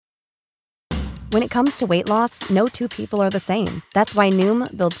When it comes to weight loss, no two people are the same. That's why Noom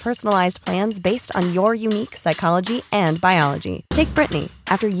builds personalized plans based on your unique psychology and biology. Take Brittany.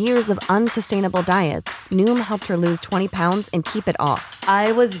 After years of unsustainable diets, Noom helped her lose 20 pounds and keep it off.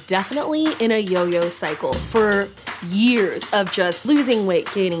 I was definitely in a yo-yo cycle for years of just losing weight,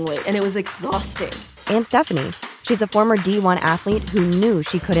 gaining weight, and it was exhausting. And Stephanie. She's a former D1 athlete who knew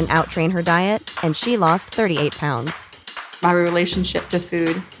she couldn't out-train her diet, and she lost 38 pounds. My relationship to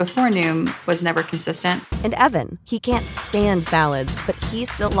food before Noom was never consistent. And Evan, he can't stand salads, but he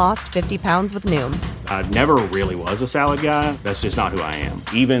still lost 50 pounds with Noom. I never really was a salad guy. That's just not who I am.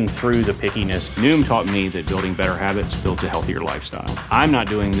 Even through the pickiness, Noom taught me that building better habits builds a healthier lifestyle. I'm not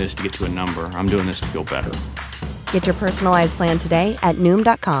doing this to get to a number. I'm doing this to feel better. Get your personalized plan today at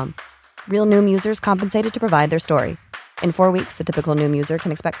Noom.com. Real Noom users compensated to provide their story. In 4 weeks, the typical Noom user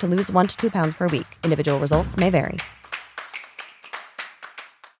can expect to lose 1 to 2 pounds per week. Individual results may vary.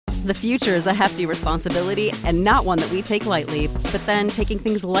 The future is a hefty responsibility and not one that we take lightly. But then taking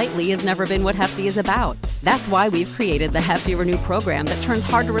things lightly has never been what Hefty is about. That's why we've created the Hefty Renew program that turns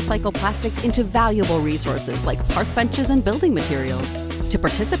hard to recycle plastics into valuable resources like park benches and building materials. To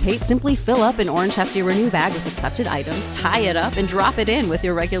participate, simply fill up an orange Hefty Renew bag with accepted items, tie it up, and drop it in with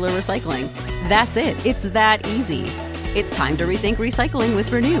your regular recycling. That's it. It's that easy. It's time to rethink recycling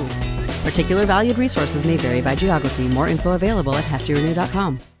with Renew. Particular valued resources may vary by geography. More info available at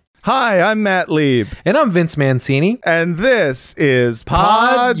heftyrenew.com. Hi, I'm Matt Lieb. And I'm Vince Mancini. And this is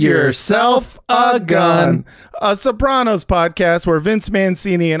Pod Yourself a Gun, a Sopranos podcast where Vince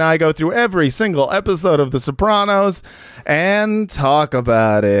Mancini and I go through every single episode of The Sopranos and talk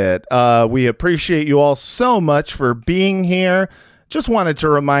about it. We appreciate you all so much for being here. Just wanted to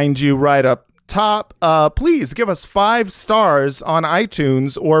remind you right up top, please give us 5 stars on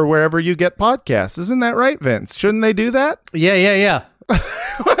iTunes or wherever you get podcasts. Isn't that right, Vince? Shouldn't they do that? Yeah.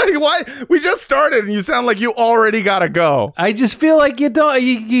 Why? We just started and you sound like you already gotta go. I just feel like you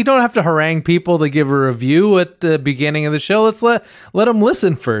don't have to harangue people to give a review at the beginning of the show. Let's let them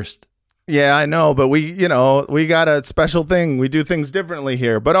listen first. Yeah, I know, but we got a special thing. We do things differently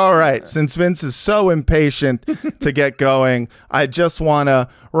here. But all right, since Vince is so impatient to get going, I just want to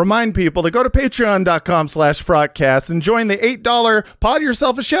remind people to go to patreon.com/frotcast and join the $8 Pod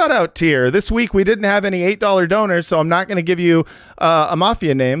Yourself a Shoutout tier. This week, we didn't have any $8 donors, so I'm not going to give you a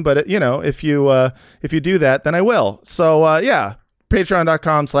mafia name. But, if you do that, then I will. So, yeah,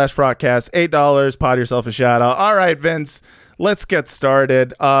 patreon.com/frotcast, $8, Pod Yourself a Shoutout. All right, Vince, let's get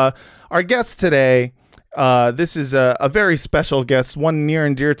started. Our guest today, this is a very special guest, one near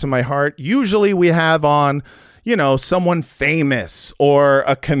and dear to my heart. Usually we have on, someone famous or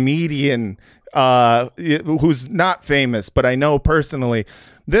a comedian who's not famous, but I know personally.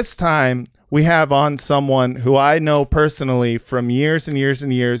 This time we have on someone who I know personally from years and years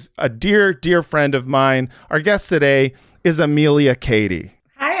and years, a dear, dear friend of mine. Our guest today is Amelia Cady.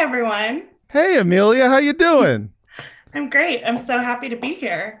 Hi, everyone. Hey, Amelia, how you doing? I'm great. I'm so happy to be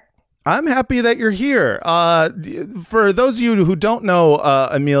here. I'm happy that you're here. For those of you who don't know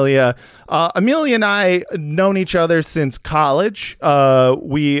Amelia, Amelia and I known each other since college. She's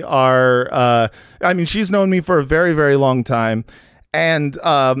known me for a very, very long time. And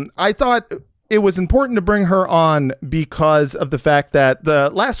I thought it was important to bring her on because of the fact that the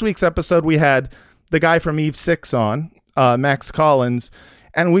last week's episode, we had the guy from Eve 6 on, Max Collins,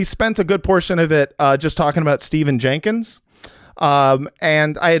 and we spent a good portion of it just talking about Stephen Jenkins.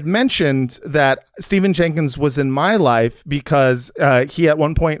 And I had mentioned that Stephen Jenkins was in my life because he at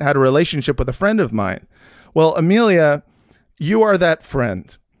one point had a relationship with a friend of mine. Well, Amelia, you are that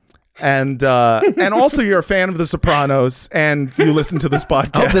friend. And also you're a fan of The Sopranos and you listen to this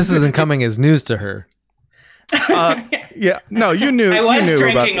podcast. I hope this isn't coming as news to her. Yeah, no, you knew. I was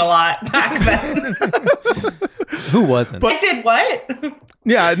drinking a lot back then. Who wasn't? I did what?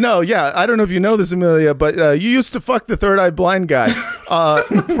 Yeah, I don't know if you know this, Amelia, but you used to fuck the Third Eye Blind guy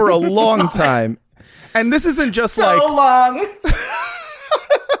for a long time. And this isn't just so long.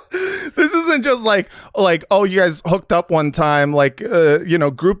 This isn't just like, oh, you guys hooked up one time,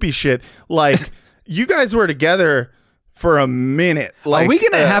 groupie shit. Like, you guys were together for a minute. Are we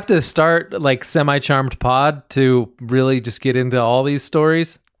going to have to start like Semi-Charmed Pod to really just get into all these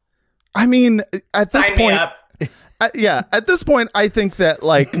stories? I mean, at this Sign point, me up. At this point, I think that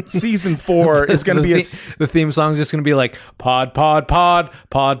like season 4 is going to be the theme song is just going to be like pod, pod, pod,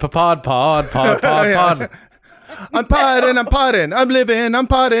 pod, pod, pod, pod, pod, pod, pod. I'm podding, I'm living, I'm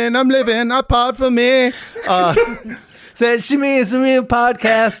podding, I'm living, I pod for me. Said she means me a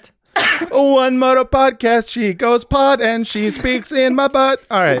podcast. One mother podcast, she goes pod and she speaks in my butt.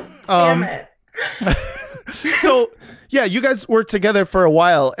 All right. Damn it. So Yeah, you guys worked together for a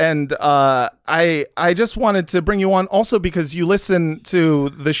while, and I just wanted to bring you on also because you listen to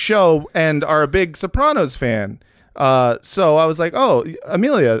the show and are a big Sopranos fan. So I was like, oh,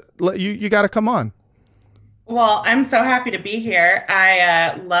 Amelia, you got to come on. Well, I'm so happy to be here.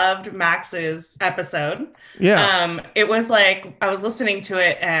 I loved Max's episode. Yeah. It was like, I was listening to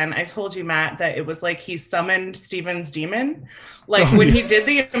it and I told you, Matt, that it was like he summoned Steven's demon. Like when he did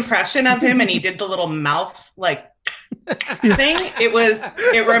the impression of him and he did the little mouth like thing,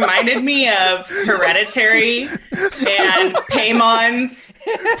 it reminded me of Hereditary and Paymon's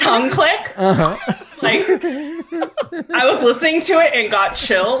tongue click. Like I was listening to it and got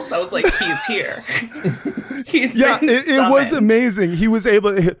chills. I was like, he's here. It was amazing. He was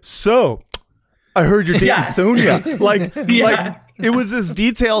able to, so I heard you're dating Sonia. Like it was this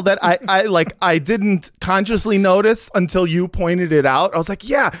detail that I didn't consciously notice until you pointed it out. I was like,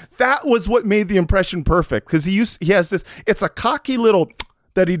 yeah, that was what made the impression perfect. Because he has this, it's a cocky little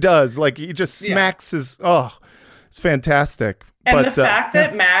that he does. Like he just smacks his, it's fantastic. And the fact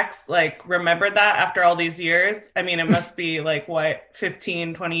that Max like remembered that after all these years, I mean, it must be like what,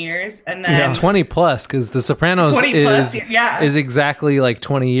 15, 20 years. And then 20 plus, because The Sopranos is exactly like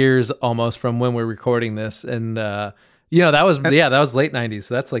 20 years almost from when we're recording this. And that was late 90s.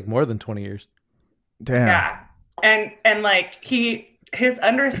 So that's like more than 20 years. Damn. Yeah. And like his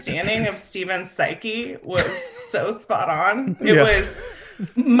understanding of Steven's psyche was so spot on. It was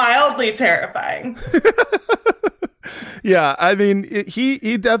mildly terrifying. Yeah, I mean,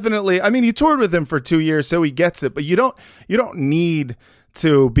 he definitely. I mean, he toured with him for 2 years, so he gets it. But you don't need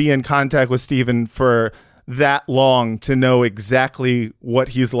to be in contact with Steven for that long to know exactly what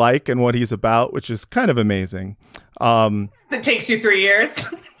he's like and what he's about, which is kind of amazing. It takes you 3 years.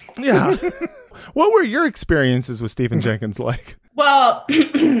 Yeah. What were your experiences with Stephen Jenkins like? Well,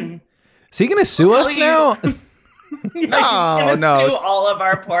 is he going to sue us now? He's gonna sue all of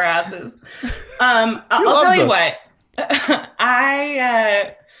our poor asses. I'll tell you what. The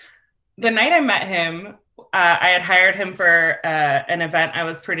night I met him, I had hired him for an event I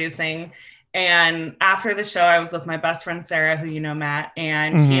was producing. And after the show, I was with my best friend, Sarah, who you know, Matt,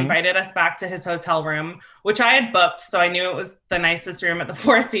 and he invited us back to his hotel room, which I had booked. So I knew it was the nicest room at the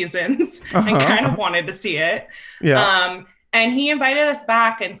Four Seasons and kind of wanted to see it. Yeah. And he invited us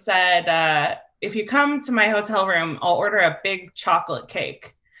back and said, if you come to my hotel room, I'll order a big chocolate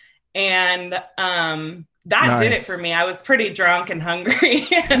cake. And that did it for me. I was pretty drunk and hungry.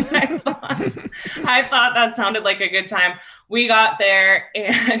 And I thought that sounded like a good time. We got there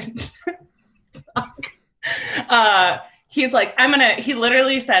and he's like, he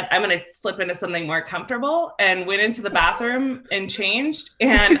literally said, I'm going to slip into something more comfortable, and went into the bathroom and changed.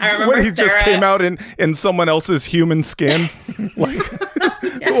 And I remember he just came out in someone else's human skin. Like,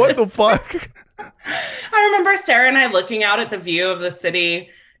 what the fuck? I remember Sarah and I looking out at the view of the city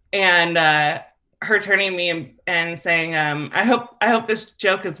and her turning me and saying, I hope this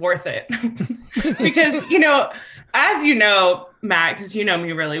joke is worth it. Because, as you know, Matt, because you know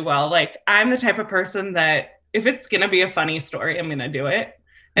me really well, like I'm the type of person that if it's going to be a funny story, I'm going to do it.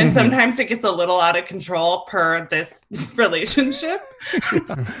 And sometimes it gets a little out of control per this relationship.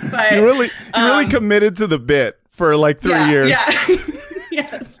 But you really committed to the bit for like 3 years. Yeah.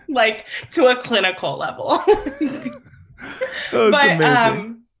 Yes. Like to a clinical level. But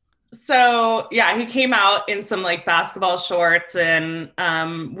amazing. So yeah, he came out in some like basketball shorts and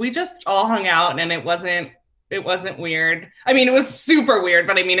we just all hung out, and it wasn't weird. I mean, it was super weird,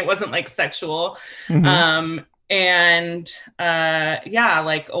 but I mean, it wasn't like sexual. Like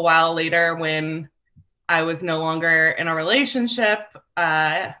a while later when I was no longer in a relationship,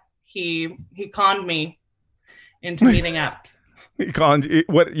 he conned me into meeting up. He conned you?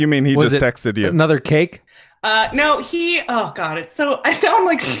 What you mean? He just texted you another cake? No, oh God, I sound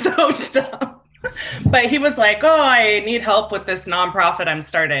like so dumb. But he was like, oh, I need help with this nonprofit I'm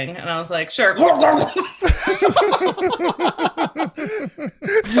starting. And I was like, sure.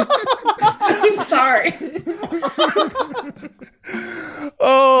 I'm sorry.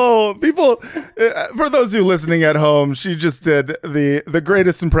 Oh, people, for those of you listening at home, she just did the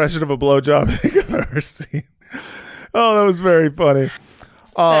greatest impression of a blowjob I think I've ever seen. Oh, that was very funny.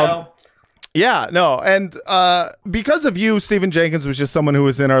 Yeah, no. And because of you, Stephen Jenkins was just someone who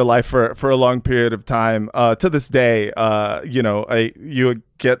was in our life for a long period of time. To this day, you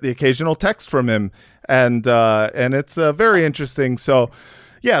get the occasional text from him, and it's very interesting. So,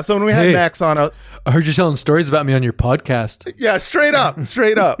 yeah, so when we had Max on, I heard you telling stories about me on your podcast. Yeah, straight up.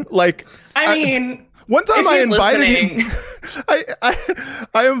 Like, I mean, one time I invited him.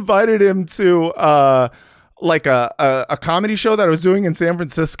 I invited him to like a comedy show that I was doing in San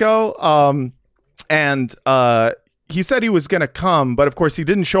Francisco. And he said he was going to come, but of course he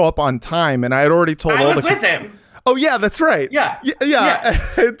didn't show up on time. And I had already told I was with him. Oh yeah, that's right. Yeah.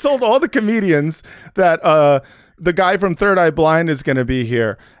 I told all the comedians that the guy from Third Eye Blind is going to be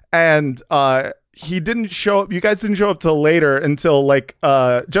here, and he didn't show up. You guys didn't show up till later, until like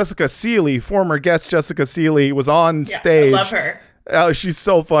Jessica Seeley, former guest Jessica Seeley, was on stage. I love her. Oh, she's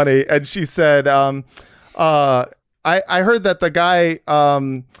so funny, and she said, I heard that the guy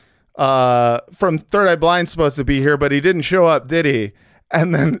from Third Eye Blind is supposed to be here, but he didn't show up, did he?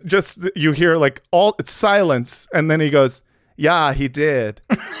 And then just you hear like it's silence, and then he goes, "Yeah, he did."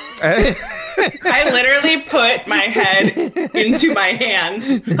 I literally put my head into my hands.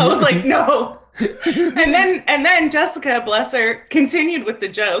 I was like, "No." And then Jessica, bless her, continued with the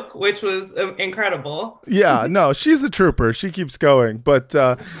joke, which was incredible. Yeah, no, she's a trooper. She keeps going, but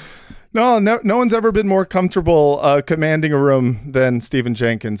no one's ever been more comfortable commanding a room than Stephen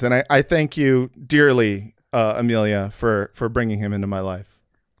Jenkins, and I thank you dearly, Amelia, for bringing him into my life.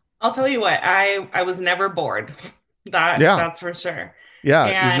 I'll tell you what, I was never bored. That's for sure. Yeah.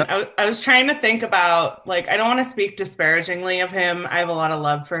 And I was trying to think about, like, I don't want to speak disparagingly of him. I have a lot of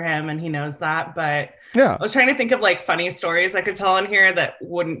love for him and he knows that. But I was trying to think of like funny stories I could tell in here that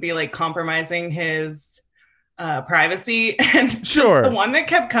wouldn't be like compromising his privacy. And just the one that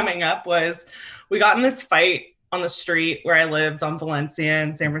kept coming up was we got in this fight on the street where I lived on Valencia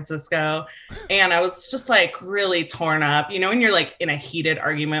in San Francisco. And I was just like really torn up, you know, when you're like in a heated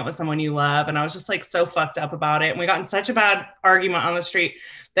argument with someone you love. And I was just like so fucked up about it. And we got in such a bad argument on the street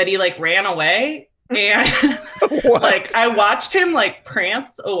that he like ran away. And like I watched him like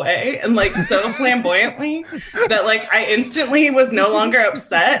prance away and like so flamboyantly that like I instantly was no longer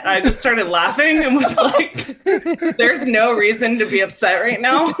upset. I just started laughing and was like, there's no reason to be upset right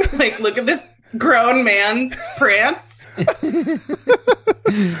now. Like, look at this grown man's prance.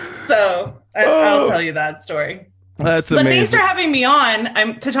 So I'll tell you that story. That's amazing. But thanks for having me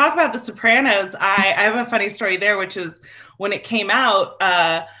on. To talk about The Sopranos, I have a funny story there, which is when it came out,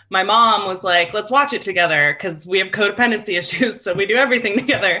 my mom was like, let's watch it together because we have codependency issues. So we do everything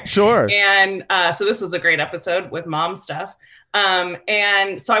together. Sure. And so this was a great episode with mom stuff.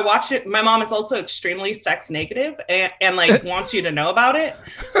 And so I watched it. My mom is also extremely sex negative and like wants you to know about it.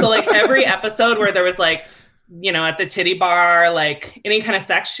 So like every episode where there was like, you know, at the titty bar, like any kind of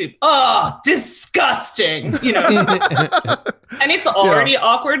sex shoot, oh, disgusting, you know. And it's already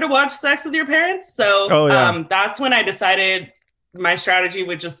awkward to watch sex with your parents. So that's when I decided my strategy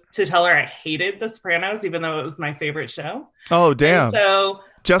would just to tell her I hated The Sopranos, even though it was my favorite show. Oh, damn. And so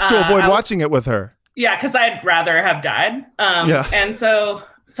just to avoid watching it with her. Yeah, because I'd rather have died. And so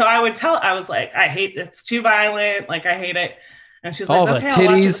I would I was like, I hate it's too violent. Like, I hate it. And she's like, okay, I'll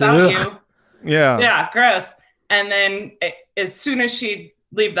watch it without you. Yeah. Yeah, gross. And then as soon as she'd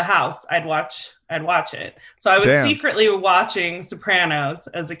leave the house, I'd watch it. So I was secretly watching Sopranos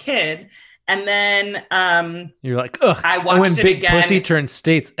as a kid. And then you're like, ugh. I watched when it Big again. Pussy turns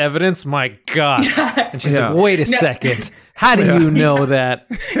state's evidence, my God. And she's like, wait a second. How do you know that?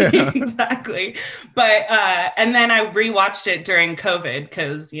 Exactly. But and then I rewatched it during COVID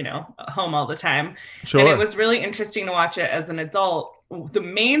because, you know, home all the time. Sure. And it was really interesting to watch it as an adult. The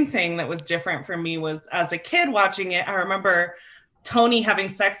main thing that was different for me was as a kid watching it, I remember Tony having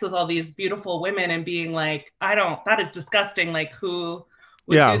sex with all these beautiful women and being like, that is disgusting. Like, who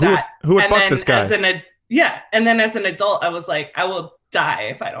would do that? Who would fuck this guy? And then as an adult, I was like, I will die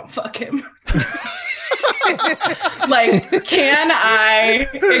if I don't fuck him. Like, can I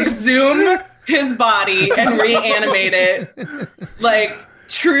exhume his body and reanimate it? Like,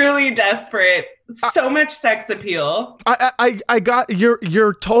 truly desperate. So much sex appeal. I got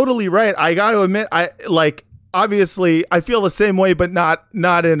you're totally right. I got to admit, obviously I feel the same way, but not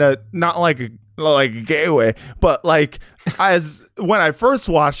like a gay way, but like as when I first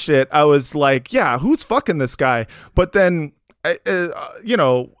watched it, I was like, yeah, who's fucking this guy? But then you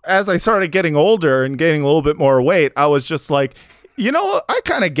know, as I started getting older and gaining a little bit more weight, I was just like, you know, I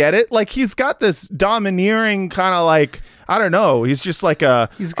kind of get it. Like, he's got this domineering kind of like, I don't know. He's just like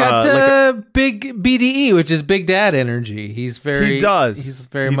he's got big BDE, which is big dad energy. He's very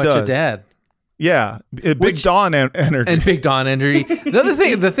much a dad. Yeah. Big Dawn energy. And Big Dawn energy.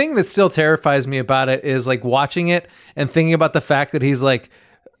 The thing that still terrifies me about it is like watching it and thinking about the fact that he's like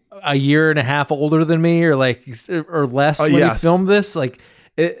a year and a half older than me or less when he filmed this. Like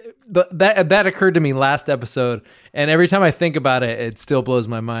that occurred to me last episode. And every time I think about it, it still blows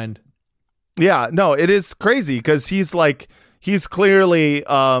my mind. Yeah, no, it is crazy because he's clearly,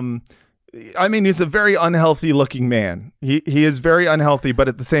 I mean, he's a very unhealthy looking man. He is very unhealthy, but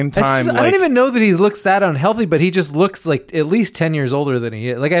at the same time, I don't even know that he looks that unhealthy, but he just looks like at least 10 years older than he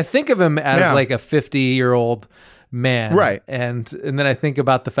is. Like, I think of him as like a 50-year-old man. Right. And then I think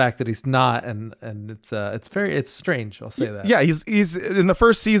about the fact that he's not, and it's strange. I'll say that. Yeah, he's in the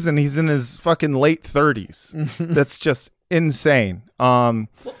first season. He's in his fucking late 30s. That's just insane. Well,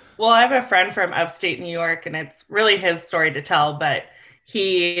 I have a friend from upstate New York, and it's really his story to tell. But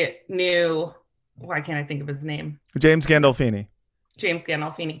he knew, why can't I think of his name? James Gandolfini.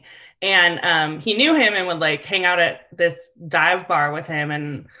 And he knew him and would like hang out at this dive bar with him.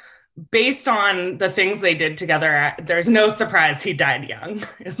 And based on the things they did together, there's no surprise he died young.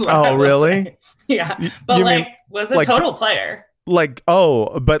 Oh, really? Say. Yeah. But was a total player. But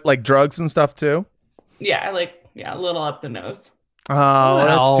like drugs and stuff too? Yeah, a little up the nose. Oh,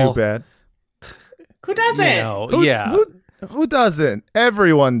 that's too bad. Who doesn't? Who doesn't?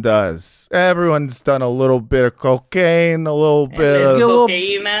 Everyone does. Everyone's done a little bit of cocaine, a little bit of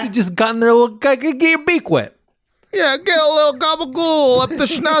cocaine. You just got in there, get your beak wet. Yeah, get a little gabagool up the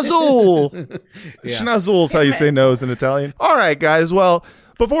schnozzle. Schnozzle is how you say nose in Italian. All right, guys. Well,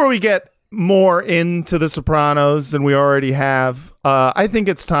 before we get more into The Sopranos than we already have, I think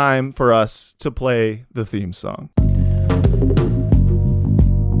it's time for us to play the theme song.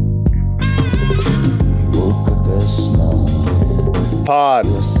 Pod.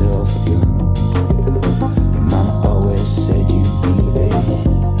 Yourself again. Your mama always said you'd be there.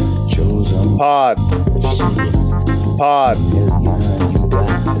 Chosen. Pod. Pod. You got to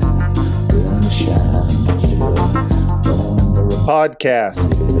burn the shine. Podcast.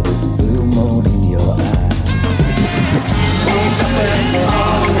 Blue moon in your eye.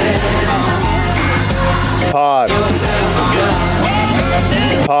 Pod.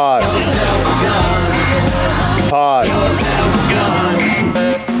 Pod. Pod.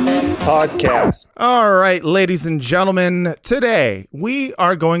 Podcast. All right, ladies and gentlemen, today we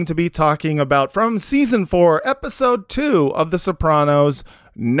are going to be talking about from season 4, episode 2 of The Sopranos,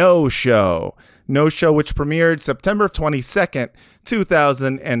 No Show. No Show, which premiered September 22nd,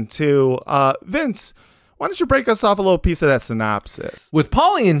 2002. Vince, why don't you break us off a little piece of that synopsis? With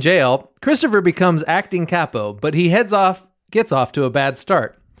Paulie in jail, Christopher becomes acting capo, but he gets off to a bad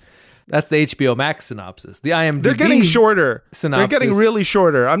start. That's the HBO Max synopsis. The IMDb They're getting shorter. Synopsis. They're getting really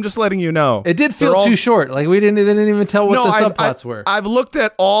shorter. I'm just letting you know. It did feel too short. Like they didn't even tell what the subplots were. I've looked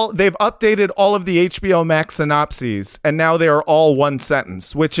at they've updated all of the HBO Max synopses, and now they are all one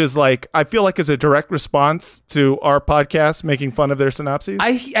sentence, which is like, I feel like is a direct response to our podcast making fun of their synopses.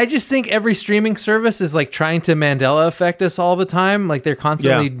 I just think every streaming service is like trying to Mandela effect us all the time. Like they're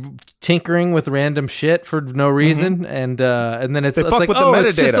constantly tinkering with random shit for no reason. And then it's like,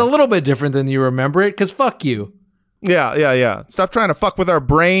 it's just a little bit different than you remember it, because fuck you. Yeah. Stop trying to fuck with our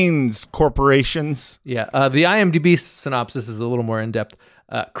brains, corporations. Yeah. The IMDb synopsis is a little more in-depth.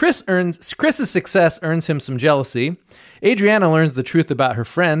 Chris's success earns him some jealousy. Adriana learns the truth about her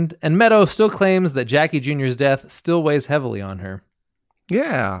friend, and Meadow still claims that Jackie Jr.'s death still weighs heavily on her.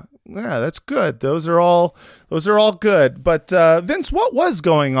 Yeah, that's good. Those are all good. But Vince, what was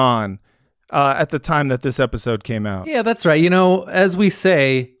going on at the time that this episode came out? Yeah, that's right. As we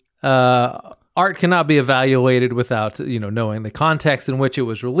say, art cannot be evaluated without, knowing the context in which it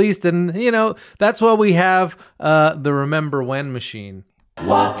was released. And, that's why we have the Remember When machine.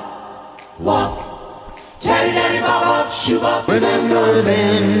 Walk, daddy, daddy, bop, bop, shoo, bop. Remember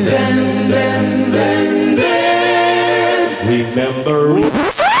then.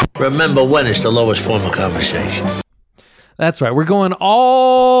 Remember when is the lowest form of conversation. That's right. We're going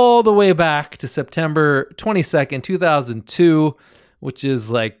all the way back to September 22nd, 2002, which is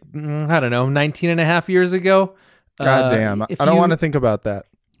like, 19 and a half years ago. God damn. I don't want to think about that.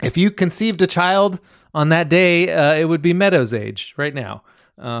 If you conceived a child on that day, it would be Meadow's age right now.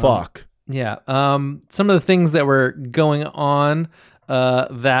 Fuck. Yeah. Some of the things that were going on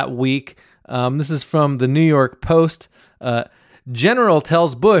that week. This is from the New York Post. General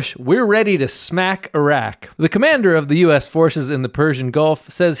tells Bush, "We're ready to smack Iraq." The commander of the U.S. forces in the Persian Gulf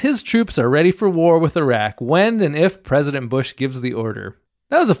says his troops are ready for war with Iraq when and if President Bush gives the order.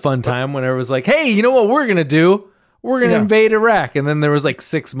 That was a fun time when it was like, hey, you know what we're going to do? We're going to invade Iraq. And then there was like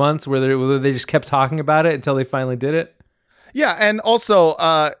 6 months where they just kept talking about it until they finally did it. Yeah, and also,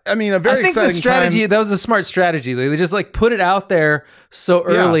 a very exciting strategy, time. That was a smart strategy. They just like put it out there so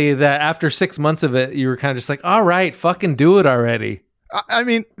early that after 6 months of it, you were kind of just like, all right, fucking do it already.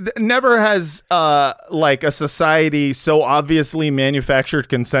 Never has like a society so obviously manufactured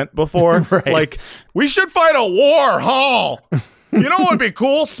consent before. Right. Like, we should fight a war, huh? You know what would be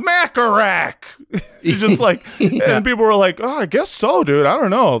cool? Smack Iraq. Just like, and people were like, oh, I guess so, dude. I don't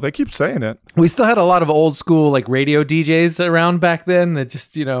know. They keep saying it. We still had a lot of old school like radio DJs around back then that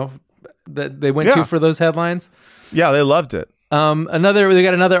just, that they went to for those headlines. Yeah, they loved it. We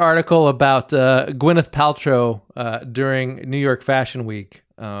got another article about Gwyneth Paltrow during New York Fashion Week.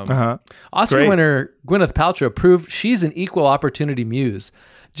 Oscar winner Gwyneth Paltrow proved she's an equal opportunity muse.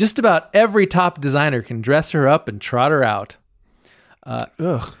 Just about every top designer can dress her up and trot her out.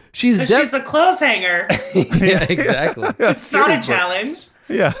 She's the clothes hanger. Yeah, exactly. It's not a challenge.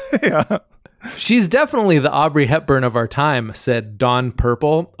 Yeah. She's definitely the Audrey Hepburn of our time, said Dawn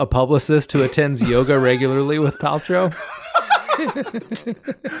Purple, a publicist who attends yoga regularly with Paltrow.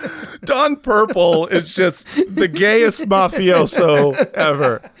 Dawn Purple is just the gayest mafioso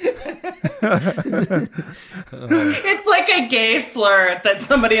ever. It's like a gay slur that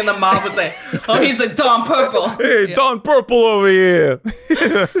somebody in the mob would say, oh, he's a Dawn Purple. Hey, Dawn Purple over here.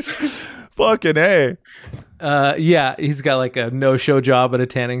 Fucking A. He's got like a no-show job at a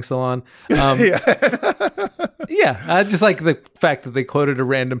tanning salon. I just like the fact that they quoted a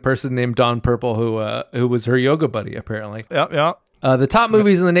random person named Dawn Purple who was her yoga buddy, apparently. Yeah. The top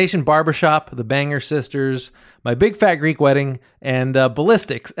movies in the nation: Barbershop, The Banger Sisters, My Big Fat Greek Wedding, and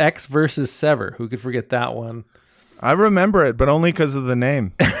Ballistics, X versus Sever. Who could forget that one? I remember it, but only because of the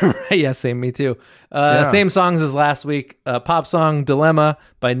name. Yeah, same, me too. Same songs as last week. Pop song Dilemma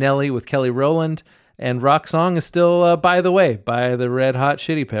by Nelly with Kelly Rowland. And rock song is still By the Way by the Red Hot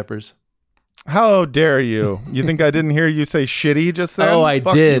Chili Peppers. How dare you? You think I didn't hear you say shitty just then? Oh, I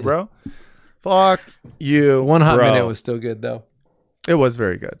Fuck did. You, bro. Fuck you, One Hot bro. Minute was still good, though. It was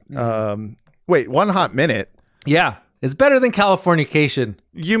very good. Wait, One Hot Minute? Yeah. It's better than Californication.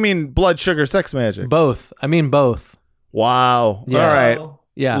 You mean Blood Sugar Sex Magic? Both. I mean both. Wow. Yeah. All right.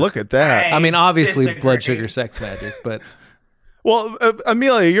 Yeah. Look at that. I mean, obviously disagree. Blood Sugar Sex Magic, but... Well,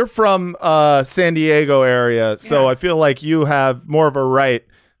 Amelia, you're from San Diego area, so I feel like you have more of a right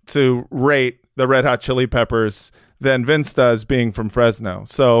to rate the Red Hot Chili Peppers than Vince does, being from Fresno.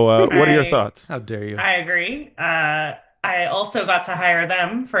 So what are your thoughts? How dare you? I agree. I also got to hire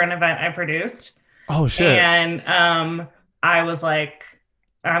them for an event I produced. Oh, shit. And I was like,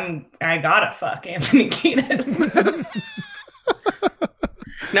 I gotta fuck Anthony Kiedis.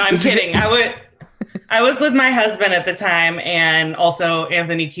 No, I'm kidding. I was with my husband at the time, and also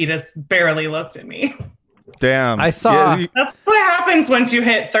Anthony Kiedis barely looked at me. Damn. I saw. Yeah, That's what happens once you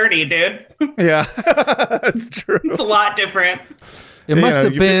hit 30, dude. yeah. That's true. It's a lot different. It must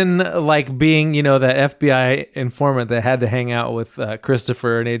have been like being, that FBI informant that had to hang out with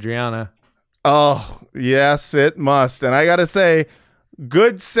Christopher and Adriana. Oh, yes, it must. And I got to say,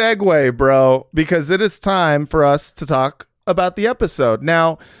 good segue, bro, because it is time for us to talk about the episode.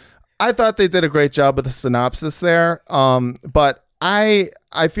 Now, I thought they did a great job with the synopsis there, but I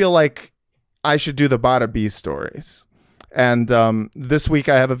feel like I should do the Bada B stories. And this week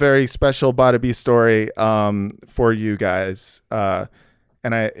I have a very special Bada B story for you guys, and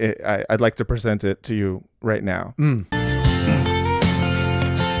I'd like to present it to you right now.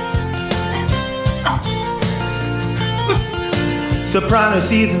 Soprano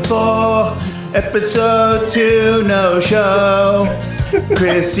season 4, episode 2, no show.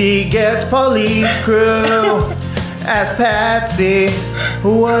 Chrissy gets police crew. Ask Patsy,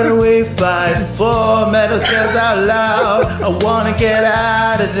 what are we fighting for? Meadow says out loud, I wanna get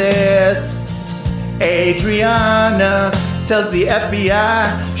out of this. Adriana tells the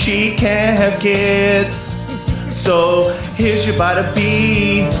FBI she can't have kids. So here's your Bada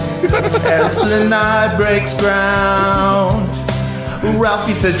B. Esplanade breaks ground.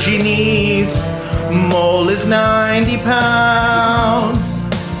 Ralphie says genies. Mole is 90 pounds.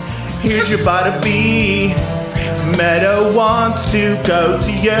 Here's your Bada B. Meadow wants to go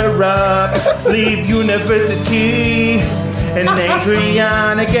to Europe, leave university, and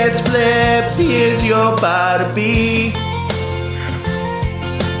Adriana gets flipped. Here's your Bada B.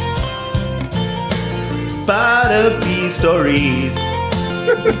 Bada B stories.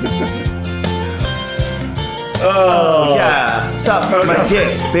 Oh yeah, top of my dick,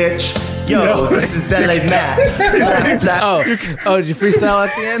 bitch. Yo, this is LA Matt. Oh, did you freestyle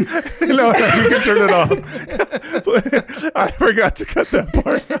at the end? No, you can turn it off. I forgot to cut that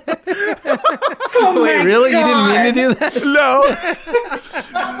part. Wait, really? God. You didn't mean to do that? No.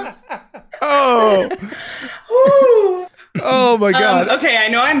 Oh my God. Okay, I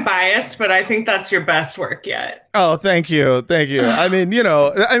know I'm biased, but I think that's your best work yet. Oh, thank you. I mean,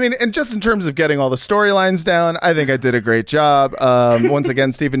 and just in terms of getting all the storylines down, I think I did a great job. Once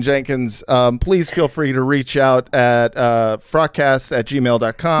again, Stephen Jenkins, please feel free to reach out at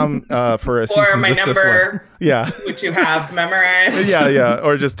frogcast@gmail.com for a cease or and my desist number, line. Yeah, which you have memorized. yeah,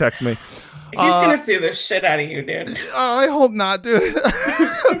 or just text me. He's gonna sue the shit out of you, dude. I hope not, dude.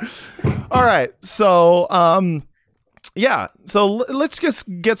 All right, so Yeah, so let's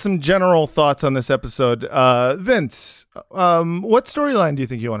just get some general thoughts on this episode. Vince, what storyline do you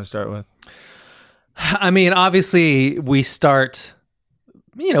think you want to start with? I mean, obviously, we start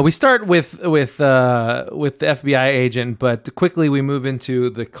with the FBI agent, but quickly we move into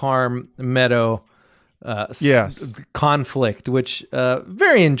the Carm Meadow conflict, which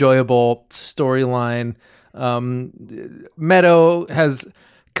very enjoyable storyline. Meadow has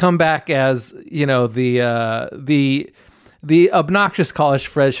come back as the obnoxious college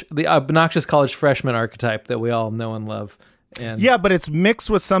freshman archetype that we all know and love. And yeah, but it's mixed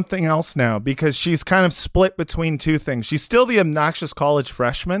with something else now because she's kind of split between two things. She's still the obnoxious college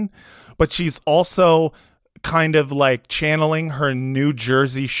freshman, but she's also kind of like channeling her New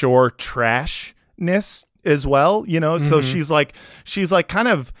Jersey Shore trashness as well, So she's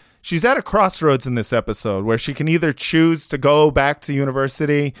at a crossroads in this episode where she can either choose to go back to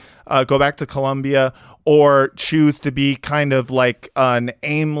university, go back to Columbia, or choose to be kind of like an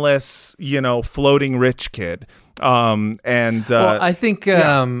aimless, floating rich kid. I think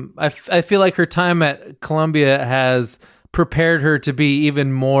I feel like her time at Columbia has prepared her to be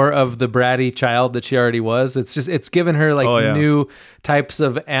even more of the bratty child that she already was. It's given her new types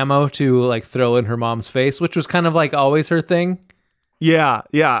of ammo to like throw in her mom's face, which was kind of like always her thing. Yeah.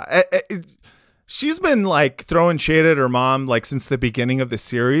 She's been like throwing shade at her mom like since the beginning of the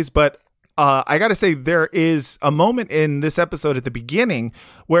series, but I gotta say there is a moment in this episode at the beginning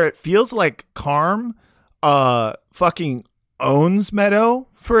where it feels like Carm fucking owns Meadow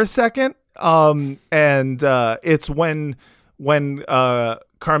for a second. It's when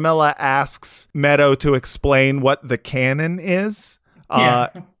Carmela asks Meadow to explain what the canon is.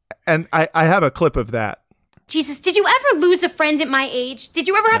 And I have a clip of that. Jesus, did you ever lose a friend at my age? Did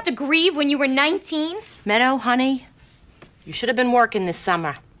you ever have to grieve when you were 19? Meadow, honey, you should have been working this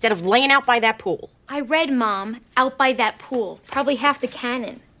summer instead of laying out by that pool. I read, Mom, out by that pool. Probably half the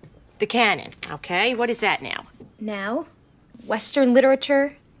canon. The canon, okay? What is that now? Now, Western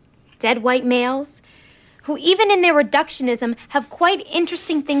literature, dead white males, who even in their reductionism have quite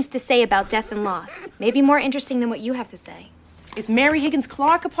interesting things to say about death and loss. Maybe more interesting than what you have to say. Is Mary Higgins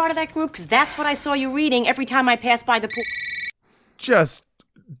Clark a part of that group? Because that's what I saw you reading every time I passed by the pool. Just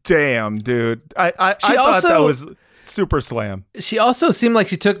damn, dude. I thought that was super slam. She also seemed like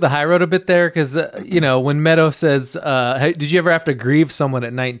she took the high road a bit there because, when Meadow says, hey, did you ever have to grieve someone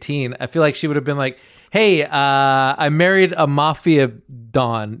at 19? I feel like she would have been like, hey, I married a mafia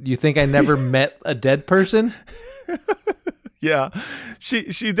don. You think I never met a dead person? Yeah,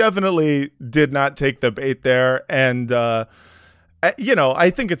 she definitely did not take the bait there. And,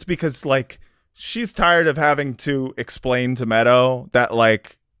 I think it's because, like, she's tired of having to explain to Meadow that,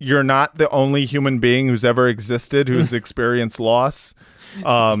 like, you're not the only human being who's ever existed who's experienced loss.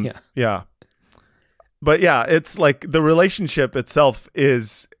 Yeah. But yeah, it's like the relationship itself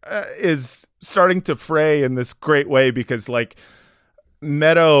is starting to fray in this great way because like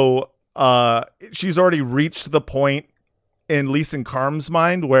Meadow, she's already reached the point in Lisa and Carm's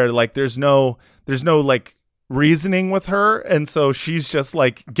mind where like there's no like reasoning with her, and so she's just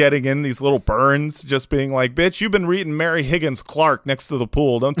like getting in these little burns, just being like, bitch, you've been reading Mary Higgins Clark next to the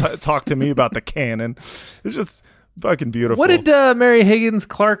pool, don't talk to me about the canon. It's just fucking beautiful. What did Mary Higgins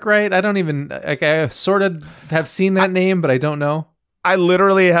Clark write? I don't even like, I sort of have seen that name, but I don't know. I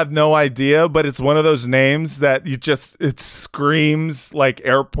literally have no idea, but it's one of those names that it screams like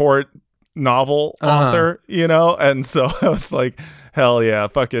airport novel author, and so I was like, hell yeah,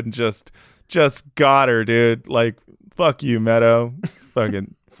 fucking just got her, dude. Like, fuck you, Meadow.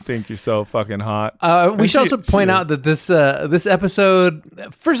 Fucking think you're so fucking hot. We should also point out that this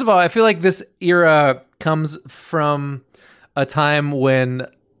episode, first of all, I feel like this era comes from a time when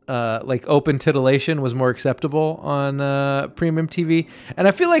like open titillation was more acceptable on premium TV, and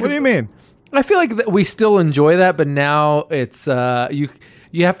I feel like, what do you mean? I feel like we still enjoy that, but now it's you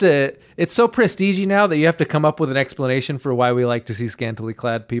have to. It's so prestige-y now that you have to come up with an explanation for why we like to see scantily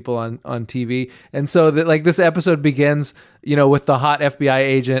clad people on TV. And so that like this episode begins, with the hot FBI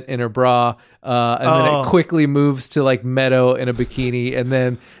agent in her bra, and then it quickly moves to like Meadow in a bikini, and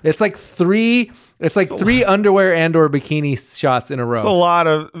then it's like three underwear and/or bikini shots in a row.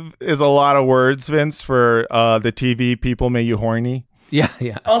 It's a lot of words, Vince, for the TV people make you horny. Yeah.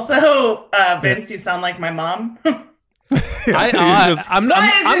 Also, Vince, you sound like my mom. I'm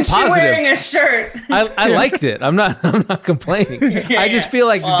positive. She wearing a shirt? I liked it. I'm not complaining. I just feel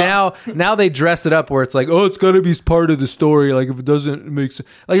like now they dress it up where it's like, oh, it's got to be part of the story. Like if it doesn't make sense.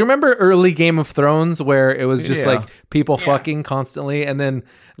 Like remember early Game of Thrones where it was just like people fucking constantly, and then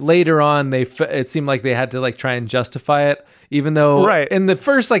later on it seemed like they had to like try and justify it, even though in the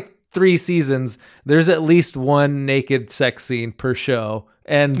first like 3 seasons, there's at least one naked sex scene per show.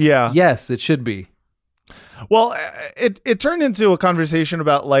 And yes, it should be. Well, it turned into a conversation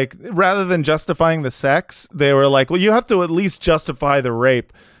about, like, rather than justifying the sex, they were like, well, you have to at least justify the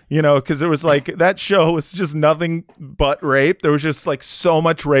rape, you know, because it was like that show was just nothing but rape. There was just like so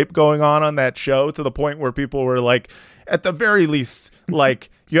much rape going on that show, to the point where people were like, at the very least, like,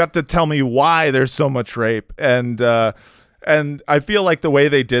 you have to tell me why there's so much rape. And I feel like the way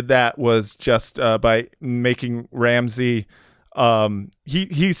they did that was just by making Ramsey,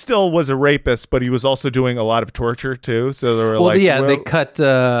 he still was a rapist, but he was also doing a lot of torture too. So they were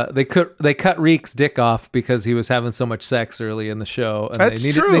they cut Reek's dick off because he was having so much sex early in the show, and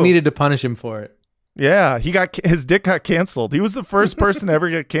true. They needed to punish him for it. Yeah, his dick got canceled. He was the first person to ever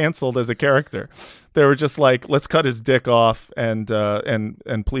get canceled as a character. They were just like, let's cut his dick off and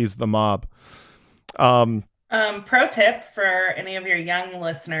please the mob. Pro tip for any of your young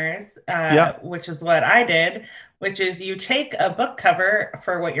listeners, which is what I did, which is you take a book cover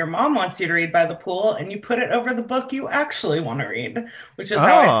for what your mom wants you to read by the pool and you put it over the book you actually want to read, which is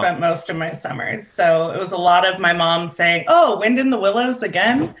how I spent most of my summers. So it was a lot of my mom saying, oh, Wind in the Willows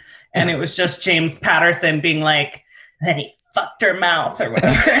again. And it was just James Patterson being like, then he fucked her mouth or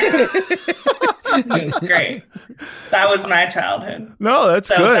whatever. It was great. That was my childhood. No, that's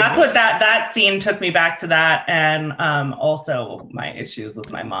good. That's what that scene took me back to, that, and also my issues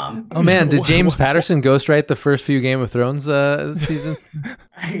with my mom. Oh man, did James Patterson ghostwrite the first few Game of Thrones seasons?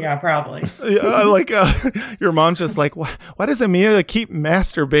 Yeah, probably. Yeah, like your mom's just like, why does Emilia keep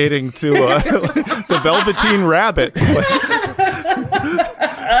masturbating to the Velveteen Rabbit?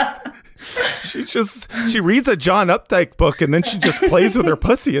 She reads a John Updike book and then she just plays with her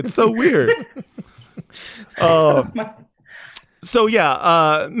pussy. It's so weird. So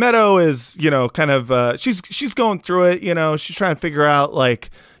yeah, Meadow is, you know, kind of she's going through it, you know, she's trying to figure out, like,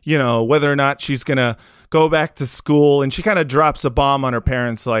 you know, whether or not she's gonna go back to school, and she kind of drops a bomb on her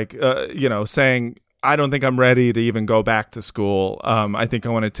parents, like you know, saying, I don't think I'm ready to even go back to school. I think I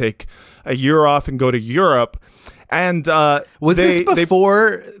want to take a year off and go to Europe. And was this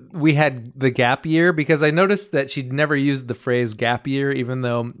before we had the gap year? Because I noticed that she'd never used the phrase gap year, even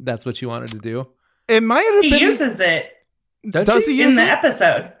though that's what she wanted to do. It might have been. He uses it. Does he use in the it?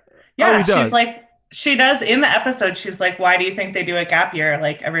 episode? Yeah, he does. She's like, she does in the episode. She's like, why do you think they do a gap year?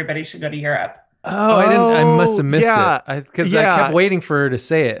 Like, everybody should go to Europe. Oh, I didn't. I must have missed it because I kept waiting for her to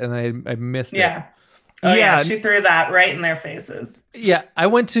say it, and I missed it. Oh, yeah, she threw that right in their faces. Yeah, I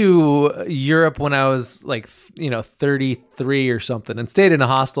went to Europe when I was like, 33 or something, and stayed in a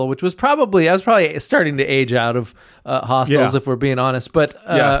hostel, which was I was probably starting to age out of hostels, if we're being honest. But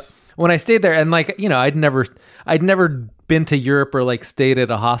when I stayed there, and like, you know, I'd never been to Europe or like stayed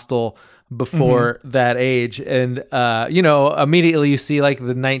at a hostel before that age, and you know, immediately you see like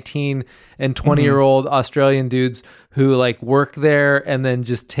the 19 and 20-year-old Australian dudes who like work there, and then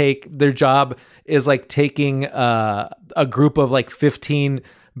just take their job is like taking a group of like 15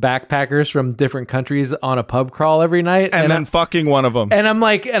 backpackers from different countries on a pub crawl every night, and then fucking one of them. And I'm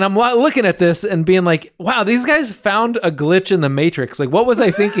looking at this and being like, wow, these guys found a glitch in the Matrix. Like, what was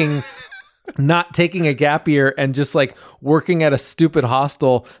I thinking? Not taking a gap year and just like working at a stupid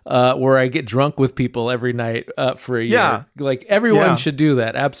hostel where I get drunk with people every night for a year. Yeah. Like, everyone should do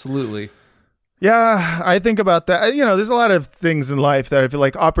that. Absolutely. Yeah, I think about that. You know, there's a lot of things in life that I feel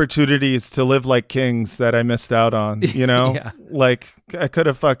like opportunities to live like kings that I missed out on, you know? Like, I could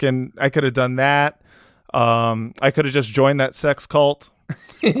have done that. I could have just joined that sex cult.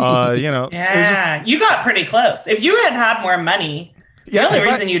 You know. Yeah, you got pretty close. If you had more money, the only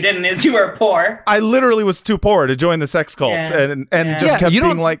reason you didn't is you were poor. I literally was too poor to join the sex cult, and just kept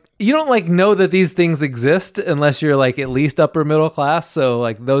being like, you don't like know that these things exist unless you're like at least upper middle class. So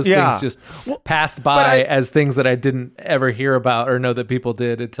like those things just passed by as things that I didn't ever hear about or know that people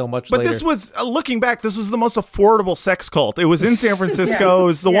did until much later. But this was, looking back, this was the most affordable sex cult. It was in San Francisco. It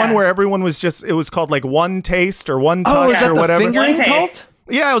was the one where everyone was just, it was called like One Taste or One Touch or whatever. Fingering cult?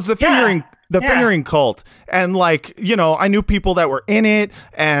 Yeah, it was the fingering. The fingering cult. And like, you know, I knew people that were in it,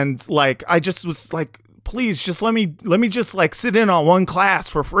 and like I just was like, please just let me just like sit in on one class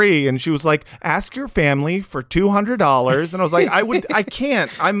for free. And she was like, ask your family for $200. And I was like, I can't.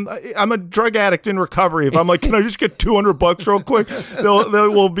 I'm a drug addict in recovery. If I'm like, can I just get $200 real quick? They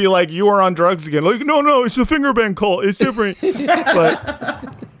will be like, you are on drugs again. Like, no, it's the finger bang cult. It's different.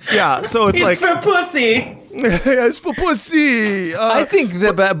 But yeah, so it's like, for pussy. It's for pussy. I think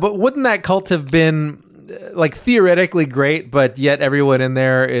that, but wouldn't that cult have been like theoretically great, but yet everyone in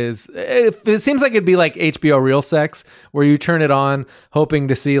there is. It seems like it'd be like HBO Real Sex, where you turn it on hoping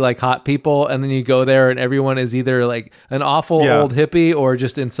to see like hot people, and then you go there and everyone is either like an awful old hippie or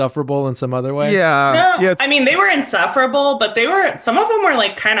just insufferable in some other way. No, I mean, they were insufferable, but some of them were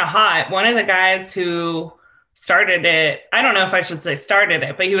like kind of hot. One of the guys who started it, I don't know if I should say started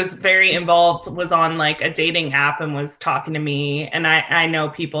it, but he was very involved, was on like a dating app and was talking to me, and I know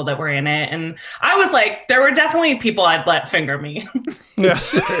people that were in it, and I was like, there were definitely people I'd let finger me. Yeah.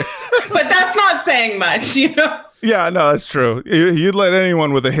 But that's not saying much, you know? Yeah, no, that's true. You'd let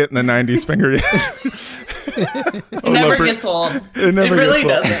anyone with a hit in the 90s finger you. It never gets old. It really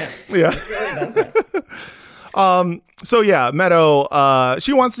doesn't. Yeah. It really doesn't. So yeah, Meadow,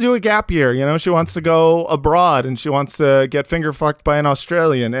 she wants to do a gap year, you know, she wants to go abroad and she wants to get finger fucked by an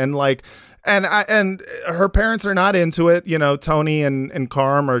Australian, and like, and her parents are not into it, you know, Tony and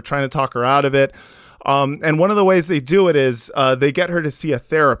Carm are trying to talk her out of it. And one of the ways they do it is, they get her to see a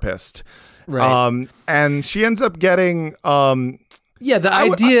therapist. Right. And she ends up getting, yeah, the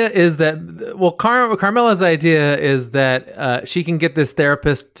idea is that, well, Carmela's idea is that she can get this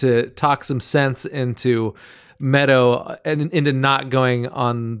therapist to talk some sense into Meadow and into not going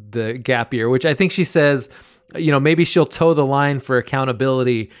on the gap year, which I think she says, you know, maybe she'll toe the line for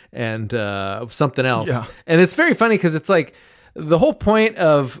accountability and something else. Yeah. And it's very funny because it's like the whole point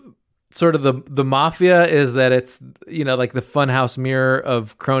of sort of the mafia is that it's, you know, like the funhouse mirror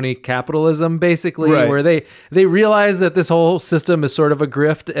of crony capitalism, basically, right, where they realize that this whole system is sort of a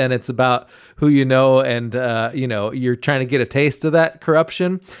grift and it's about who you know, and you know, you're trying to get a taste of that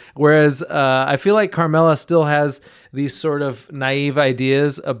corruption. Whereas I feel like Carmela still has these sort of naive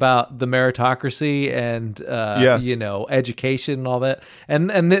ideas about the meritocracy and yes, you know, education and all that.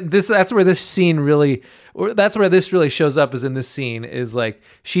 And that's where this scene really, that's where this really shows up, is in this scene, is like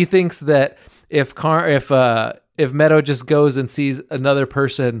she thinks that if Meadow just goes and sees another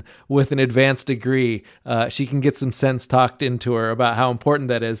person with an advanced degree, she can get some sense talked into her about how important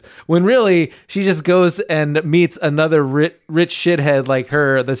that is. When really she just goes and meets another rich shithead like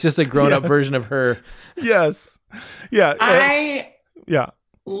her. That's just a grown up version of her. Yes. Yeah. I yeah.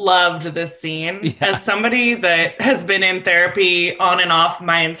 loved this scene as somebody that has been in therapy on and off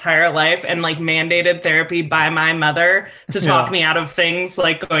my entire life, and like mandated therapy by my mother to talk me out of things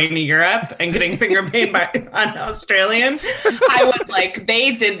like going to Europe and getting finger paid by an Australian. I was like,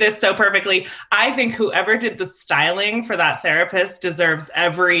 they did this so perfectly. I think whoever did the styling for that therapist deserves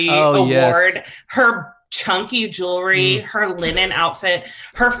every award. Yes. Her chunky jewelry, her linen outfit,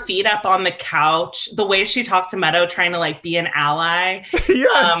 her feet up on the couch, the way she talked to Meadow trying to like be an ally.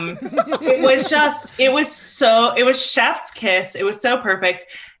 Yes. It was chef's kiss. It was so perfect.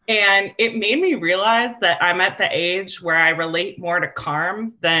 And it made me realize that I'm at the age where I relate more to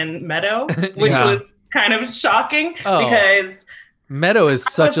Carm than Meadow, which was kind of shocking because Meadow is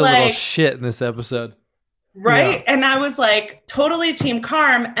such a little shit in this episode. Right. Yeah. And I was like totally team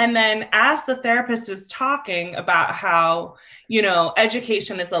Carm. And then as the therapist is talking about how, you know,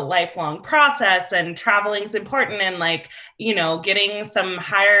 education is a lifelong process and traveling is important, and like, you know, getting some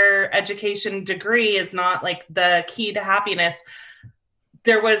higher education degree is not like the key to happiness.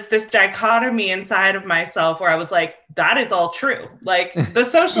 There was this dichotomy inside of myself where I was like, that is all true. Like the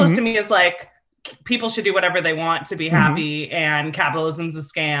socialist to me is like, people should do whatever they want to be happy, and capitalism's a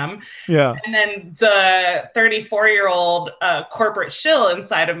scam. Yeah. And then the 34-year-old corporate shill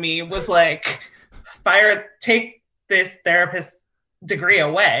inside of me was like, take this therapist degree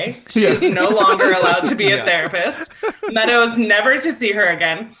away. She is no longer allowed to be a therapist. Meadows never to see her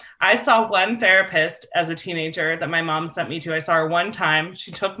again. I saw one therapist as a teenager that my mom sent me to. I saw her one time.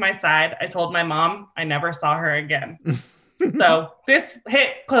 She took my side. I told my mom I never saw her again. So this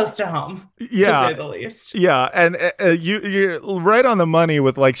hit close to home, to say the least. Yeah, and you're right on the money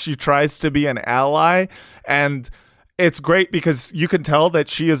with like she tries to be an ally, and it's great because you can tell that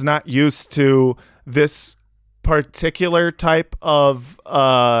she is not used to this particular type of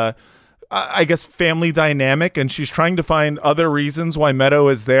I guess family dynamic, and she's trying to find other reasons why Meadow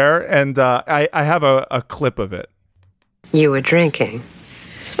is there, and I have a clip of it. You were drinking?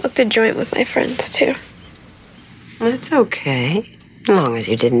 Smoked a joint with my friends too. That's okay, as long as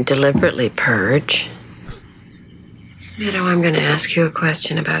you didn't deliberately purge. Meadow, I'm going to ask you a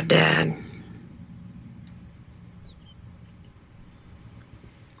question about Dad.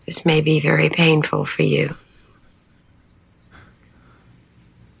 This may be very painful for you.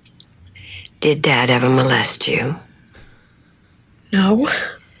 Did Dad ever molest you? No.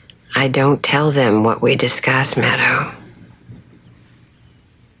 I don't tell them what we discuss, Meadow.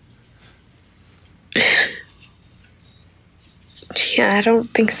 Yeah, I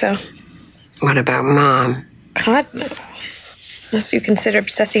don't think so. What about Mom? God, no. Unless you consider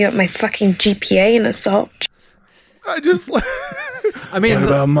obsessing about my fucking GPA and assault. I just... I mean... What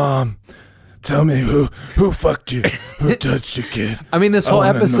about Mom? Tell me who fucked you? Who touched your kid? I mean, this whole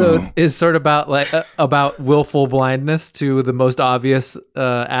episode know. is sort of about willful blindness to the most obvious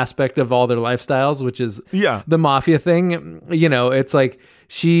aspect of all their lifestyles, which is the mafia thing. You know, it's like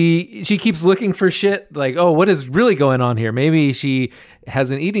she keeps looking for shit like, oh, what is really going on here? Maybe she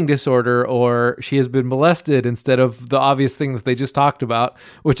has an eating disorder or she has been molested, instead of the obvious thing that they just talked about,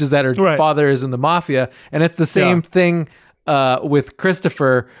 which is that her father is in the mafia. And it's the same thing with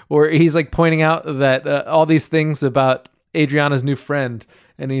Christopher, where he's like pointing out that all these things about Adriana's new friend,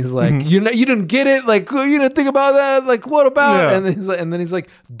 and he's like, you didn't get it, like you didn't think about that, like what about? And then he's like,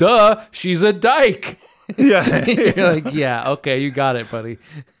 duh, she's a dyke. Yeah. You're like, yeah, okay, you got it, buddy.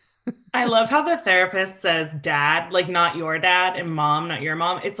 I love how the therapist says dad, like not your dad, and mom, not your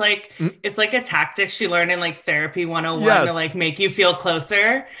mom. It's like a tactic she learned in like therapy 101 to like make you feel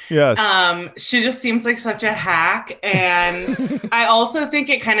closer. Yes. She just seems like such a hack. And I also think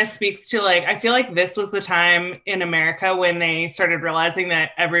it kind of speaks to like, I feel like this was the time in America when they started realizing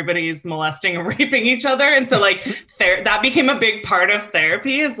that everybody's molesting and raping each other. And so like that became a big part of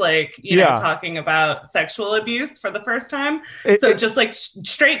therapy, is like, you know, talking about sexual abuse for the first time. So just like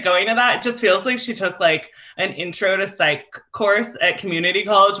straight going to that, it just feels like she took like an intro to psych course at community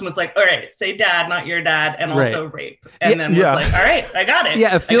college and was like, all right, say dad, not your dad, and also rape. And then was like, all right, I got it.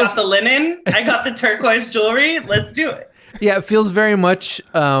 Yeah, it feels... I got the linen, I got the turquoise jewelry, let's do it. Yeah, it feels very much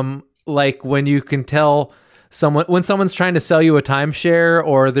like when you can tell when someone's trying to sell you a timeshare,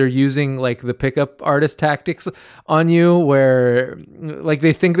 or they're using like the pickup artist tactics on you, where like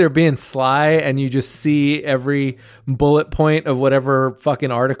they think they're being sly, and you just see every bullet point of whatever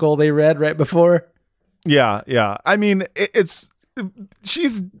fucking article they read right before. Yeah. I mean,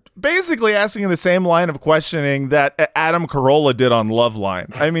 she's basically asking the same line of questioning that Adam Carolla did on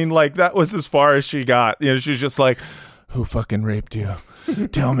Loveline. I mean, like that was as far as she got. You know, she's just like, who fucking raped you?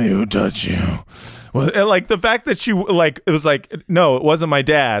 Tell me who touched you. Well, like the fact that she like, it was like, no, it wasn't my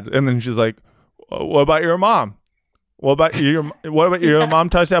dad. And then she's like, what about your mom? What about your mom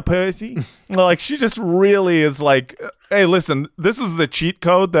touched that pussy? Like, she just really is like, hey, listen, this is the cheat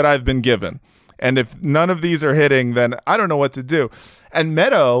code that I've been given. And if none of these are hitting, then I don't know what to do. And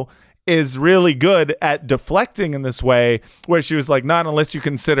Meadow is really good at deflecting in this way, where she was like, not unless you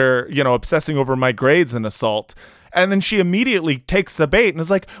consider, you know, obsessing over my grades an assault. And then she immediately takes the bait and is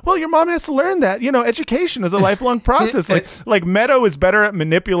like, well, your mom has to learn that, you know, education is a lifelong process. like Meadow is better at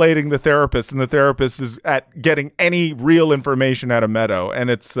manipulating the therapist, and the therapist is at getting any real information out of Meadow. And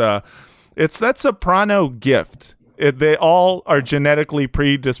it's that soprano gift. They all are genetically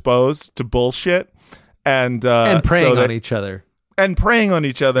predisposed to bullshit and preying on each other.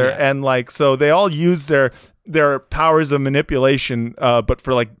 And like, so they all use their powers of manipulation, but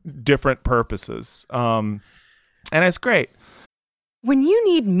for like different purposes. And it's great. When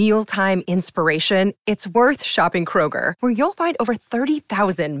you need mealtime inspiration, it's worth shopping Kroger, where you'll find over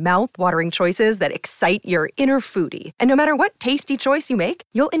 30,000 mouth-watering choices that excite your inner foodie. And no matter what tasty choice you make,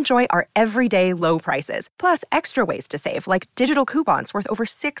 you'll enjoy our everyday low prices, plus extra ways to save, like digital coupons worth over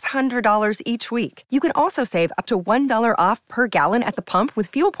 $600 each week. You can also save up to $1 off per gallon at the pump with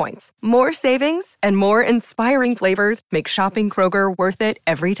fuel points. More savings and more inspiring flavors make shopping Kroger worth it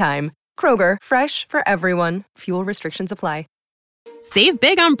every time. Kroger, fresh for everyone. Fuel restrictions apply. Save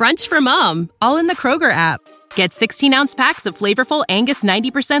big on brunch for mom, all in the Kroger app. Get 16-ounce packs of flavorful Angus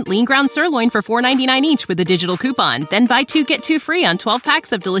 90% lean ground sirloin for $4.99 each with a digital coupon. Then buy 2, get 2 free on 12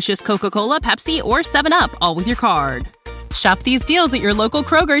 packs of delicious Coca-Cola, Pepsi, or 7-Up, all with your card. Shop these deals at your local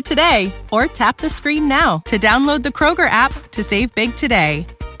Kroger today, or tap the screen now to download the Kroger app to save big today.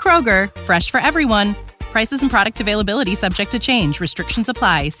 Kroger, fresh for everyone. Prices and product availability subject to change. Restrictions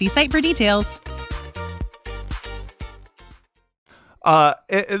apply. See site for details.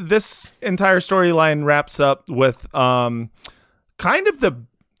 This entire storyline wraps up with kind of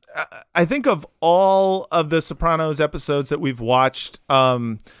I think of all of the Sopranos episodes that we've watched,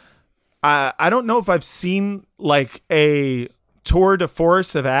 I don't know if I've seen like a tour de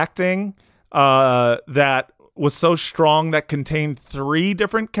force of acting that was so strong, that contained 3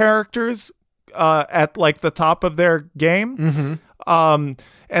 different characters at like the top of their game. And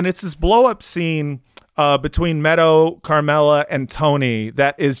it's this blow up scene between Meadow, Carmela, and Tony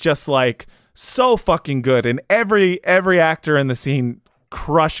that is just like so fucking good, and every actor in the scene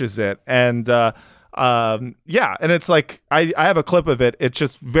crushes it. And and it's like I have a clip of it. It's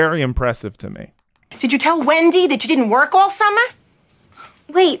just very impressive to me. Did you tell Wendy that you didn't work all summer?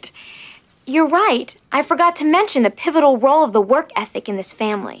 Wait, You're right. I forgot to mention the pivotal role of the work ethic in this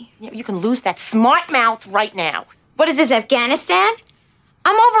family. You can lose that smart mouth right now. What is this, Afghanistan?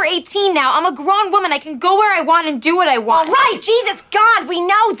 I'm over 18 now. I'm a grown woman. I can go where I want and do what I want. All right, Jesus God, we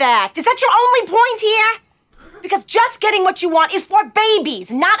know that. Is that your only point here? Because just getting what you want is for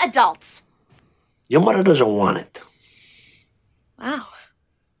babies, not adults. Your mother doesn't want it. Wow.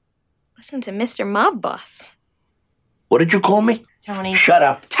 Listen to Mr. Mob Boss. What did you call me? Tony. Shut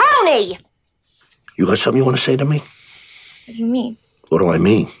up. Tony! You got something you want to say to me? What do you mean? What do I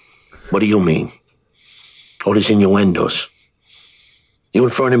mean? What do you mean? All these innuendos. You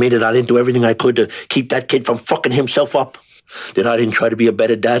inferring to me that I didn't do everything I could to keep that kid from fucking himself up? That I didn't try to be a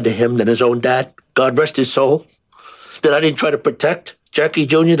better dad to him than his own dad? God rest his soul. That I didn't try to protect Jackie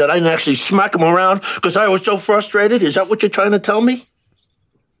Jr., that I didn't actually smack him around because I was so frustrated? Is that what you're trying to tell me?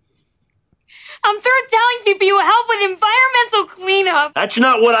 I'm through telling people you help with environmental cleanup. That's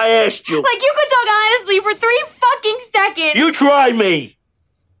not what I asked you. Like you could talk honestly for 3 fucking seconds. You try me.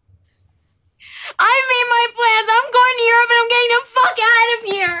 I made my plans. I'm going to Europe and I'm getting the fuck out of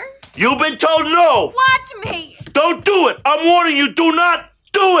here. You've been told no. Watch me. Don't do it. I'm warning you. Do not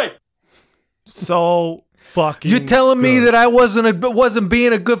do it. So fucking. You're telling me that I wasn't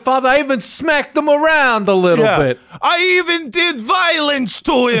being a good father? I even smacked him around a little bit. I even did violence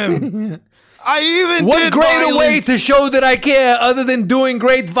to him. What greater way to show that I care other than doing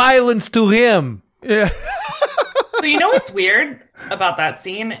great violence to him? Yeah. So you know what's weird about that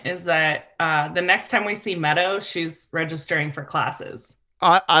scene is that the next time we see Meadow, she's registering for classes.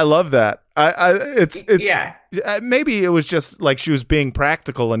 I love that. It's yeah. Maybe it was just like she was being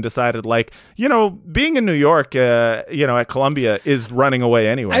practical and decided like, being in New York, at Columbia is running away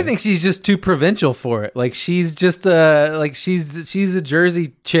anyway. I think she's just too provincial for it. Like she's just she's a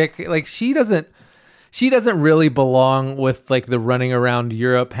Jersey chick. Like she doesn't really belong with like the running around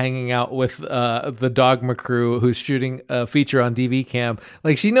Europe, hanging out with the Dogma crew who's shooting a feature on DV Cam.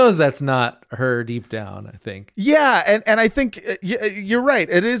 Like she knows that's not her deep down, I think. Yeah, and I think you're right.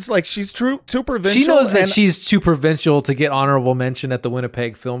 It is like she's too provincial. She knows that she's too provincial to get honorable mention at the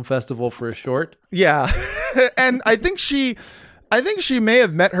Winnipeg Film Festival for a short. Yeah, and I think she may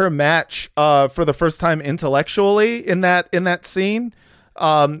have met her match for the first time intellectually in that scene.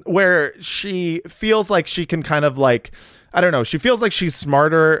 Where she feels like she can kind of like, I don't know, she feels like she's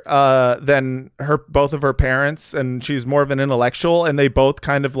smarter than both of her parents, and she's more of an intellectual, and they both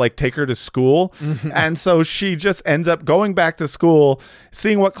kind of like take her to school. And so she just ends up going back to school,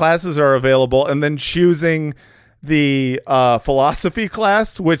 seeing what classes are available, and then choosing the philosophy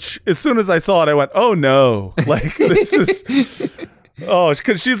class, which as soon as I saw it, I went, oh no, like this is,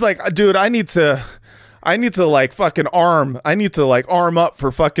 because she's like, dude, I need to like fucking arm up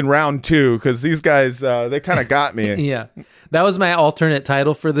for fucking round 2 because these guys, they kind of got me. Yeah. That was my alternate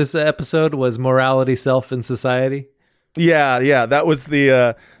title for this episode was Morality, Self, and Society. Yeah. That was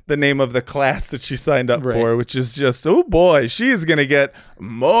the name of the class that she signed up for, which is just, oh boy, she is going to get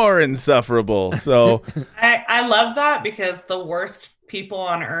more insufferable. So I love that because the worst people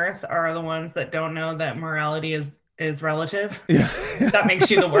on earth are the ones that don't know that morality is relative. Yeah. That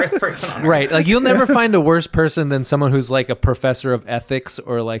makes you the worst person on earth. Right. Like you'll never find a worse person than someone who's like a professor of ethics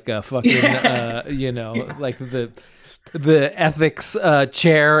or like a fucking, like the ethics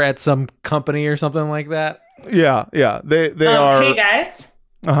chair at some company or something like that. Yeah. They are. Hey guys.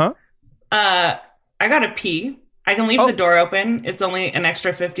 Uh-huh. I gotta pee. I can leave the door open. It's only an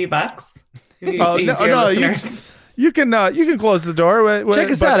extra $50. You can close the door.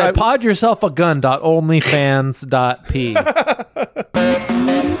 Check us out at podyourselfagun.onlyfans.p.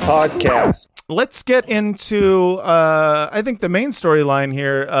 Podcast. Let's get into I think the main storyline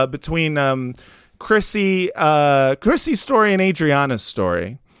here between Chrissy's story and Adriana's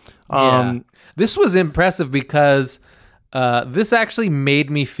story. This was impressive because this actually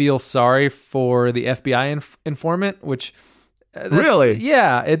made me feel sorry for the FBI informant, which really?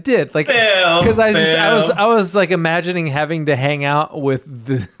 Yeah, it did. Like, because I was like imagining having to hang out with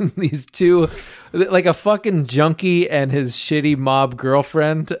these two, like a fucking junkie and his shitty mob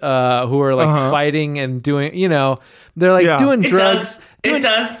girlfriend, who are like fighting and doing, they're like doing drugs. It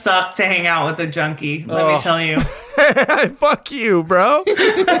does suck to hang out with a junkie. Let me tell you. Fuck you, bro.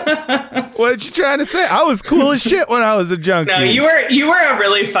 What you trying to say? I was cool as shit when I was a junkie. No, you were a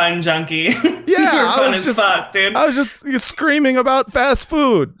really fun junkie. Yeah, you were fun as fuck, dude. I was just screaming about fast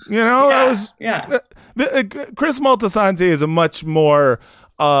food. Yeah, Chris Moltisanti is a much more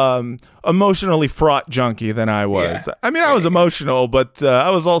emotionally fraught junkie than I was. Yeah, I mean, I was emotional, but I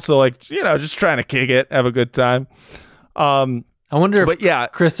was also like, just trying to kick it, have a good time. I wonder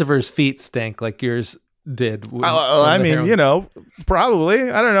if Christopher's feet stink like yours did. I mean, you know, probably.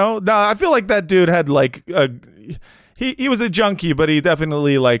 I don't know. No, I feel like that dude had like he was a junkie, but he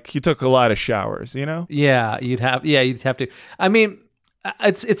definitely like he took a lot of showers, you know? Yeah, you'd have to. I mean,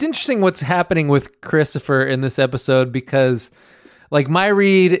 it's interesting what's happening with Christopher in this episode because like my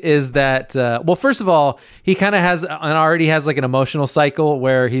read is that well, first of all, he kind of already has like an emotional cycle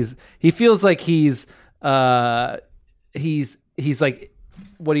where he feels like he's like,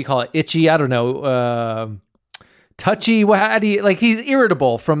 what do you call it? Itchy? I don't know. Touchy. How do you, like, he's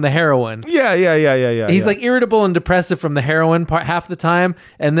irritable from the heroin. Yeah. He's like irritable and depressive from the heroin part half the time,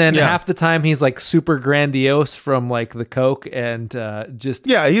 and then half the time he's like super grandiose from like the coke and just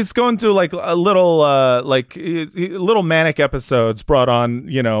he's going through like a little little manic episodes brought on,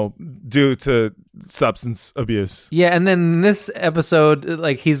 you know, due to substance abuse. Yeah, and then this episode,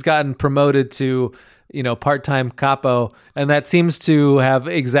 like he's gotten promoted to, you know, part-time capo, and that seems to have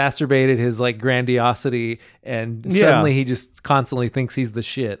exacerbated his like grandiosity, and suddenly he just constantly thinks he's the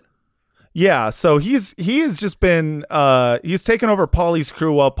shit. Yeah, so he has just been he's taken over Paulie's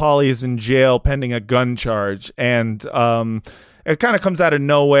crew while Paulie is in jail pending a gun charge, and it kind of comes out of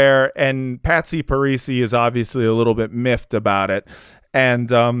nowhere, and Patsy Parisi is obviously a little bit miffed about it. And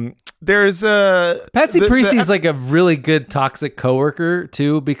there's Patsy Parisi is like a really good toxic coworker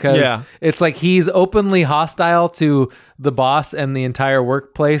too, because it's like he's openly hostile to the boss and the entire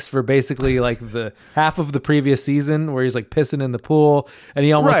workplace for basically like the half of the previous season, where he's like pissing in the pool and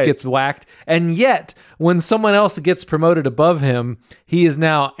he almost gets whacked. And yet when someone else gets promoted above him, he is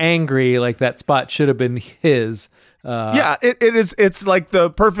now angry, like that spot should have been his. It's like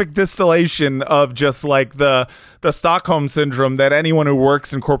the perfect distillation of just like the Stockholm syndrome that anyone who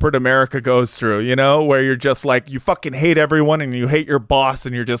works in corporate America goes through, you know, where you're just like, you fucking hate everyone and you hate your boss,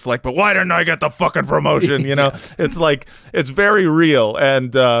 and you're just like, but why didn't I get the fucking promotion? You know, it's like, it's very real.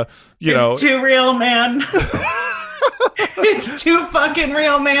 And it's too real, man. It's too fucking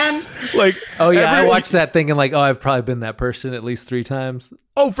real, man. Like, I watched that thinking like, I've probably been that person at least 3 times.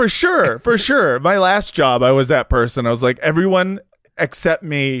 Oh, for sure. My last job, I was that person. I was like, everyone except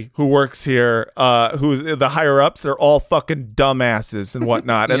me who works here, who's the higher ups, are all fucking dumbasses and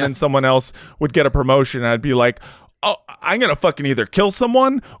whatnot. And then someone else would get a promotion, and I'd be like, oh, I'm gonna fucking either kill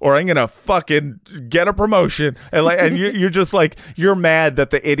someone or I'm gonna fucking get a promotion. And like, and you're just like, you're mad that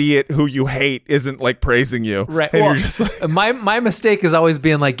the idiot who you hate isn't like praising you, right? And well, you're just like, my mistake is always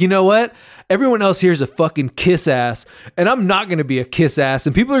being like, you know what? Everyone else here is a fucking kiss ass, and I'm not gonna be a kiss ass,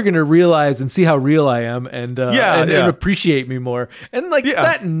 and people are gonna realize and see how real I am, and appreciate me more. And like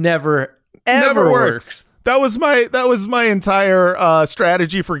that never works. That was my entire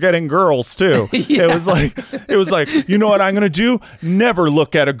strategy for getting girls too. It was like, you know what I'm gonna do? Never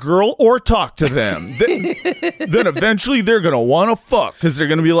look at a girl or talk to them. Then eventually they're gonna want to fuck, because they're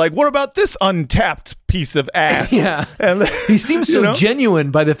gonna be like, what about this untapped piece of ass? Yeah, and he seems so genuine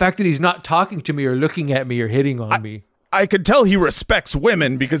by the fact that he's not talking to me or looking at me or hitting on me. I could tell he respects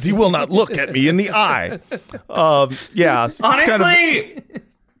women because he will not look at me in the eye. Honestly,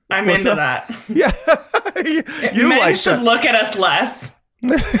 I'm into that. Yeah. Men should look at us less,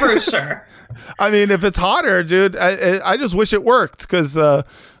 for sure. I mean, if it's hotter, dude, I just wish it worked, because I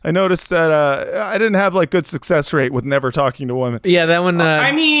noticed that I didn't have like good success rate with never talking to women. Yeah, that one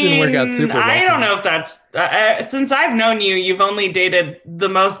didn't work out super well. I don't know if that's since I've known you, you've only dated the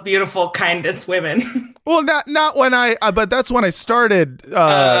most beautiful, kindest women. Well, not when but that's when I started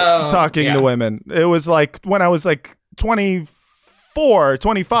talking to women. It was like when I was like 24,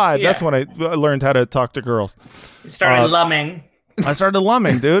 25. That's when I learned how to talk to girls. You started lumming. I started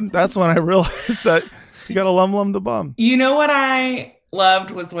lumming, dude. That's when I realized that you gotta lum the bum. You know what I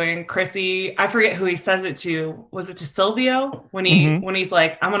loved was when Chrissy, I forget who he says it to. Was it to Silvio? When he's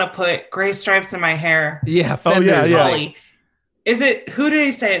like, I'm gonna put gray stripes in my hair. Yeah, Fenders. Yeah. Is it, who did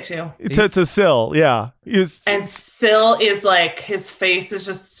he say it to? To Sil, yeah. And Sil is like, his face is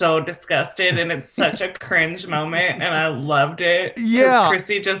just so disgusted, and it's such a cringe moment, and I loved it. Yeah.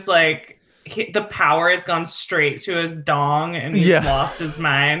 Chrissy just like, the power has gone straight to his dong, and he's lost his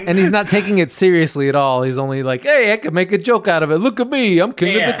mind. And he's not taking it seriously at all. He's only like, hey, I can make a joke out of it. Look at me. I'm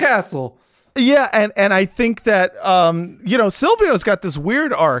king of the castle. Yeah, and I think that Silvio's got this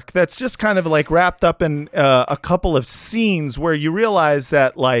weird arc that's just kind of like wrapped up in a couple of scenes where you realize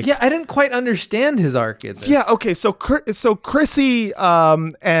that like I didn't quite understand his arc in this. Yeah, okay, so Chrissy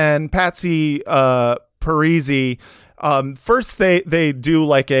and Patsy Parisi, first they do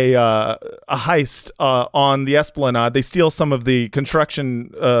like a heist on the Esplanade. They steal some of the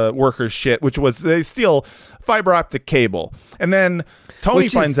construction workers' shit, which was they steal fiber optic cable, and then Tony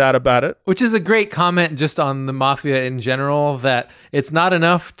finds out about it. Which is a great comment just on the mafia in general, that it's not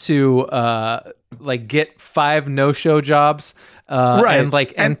enough to like get 5 no-show jobs. Right. And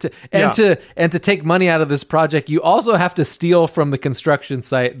like to take money out of this project, you also have to steal from the construction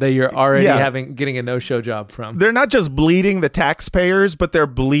site that you're already getting a no-show job from. They're not just bleeding the taxpayers, but they're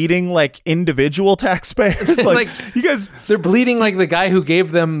bleeding like individual taxpayers. like you guys, they're bleeding like the guy who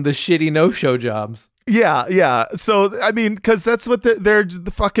gave them the shitty no-show jobs. Yeah. So I mean, because that's what they're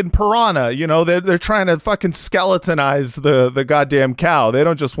the fucking piranha. You know, they're trying to fucking skeletonize the goddamn cow. They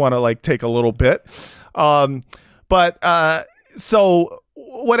don't just want to like take a little bit. So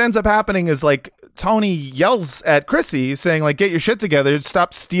what ends up happening is like Tony yells at Chrissy saying like, get your shit together.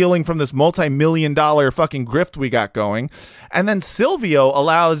 Stop stealing from this multi-million-dollar fucking grift we got going. And then Silvio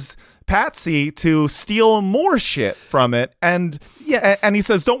allows Patsy to steal more shit from it. And and he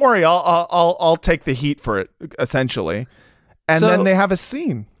says, don't worry, I'll take the heat for it, essentially. And then they have a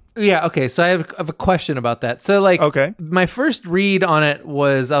scene. Yeah, okay, so I have a question about that. So, like, my first read on it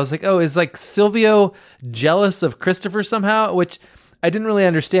was, I was like, oh, is, like, Silvio jealous of Christopher somehow? Which I didn't really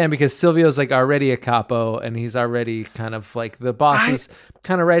understand because Silvio's, like, already a capo, and he's already kind of, like, the boss's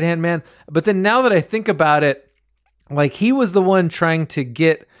kind of right-hand man. But then now that I think about it, like, he was the one trying to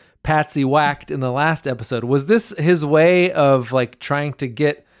get Patsy whacked in the last episode. Was this his way of, like, trying to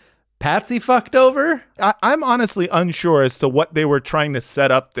get Patsy fucked over? I'm honestly unsure as to what they were trying to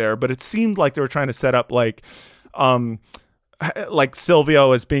set up there, but it seemed like they were trying to set up like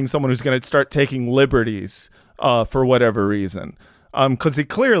Silvio as being someone who's going to start taking liberties for whatever reason, because he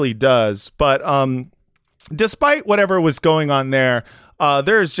clearly does. But despite whatever was going on there,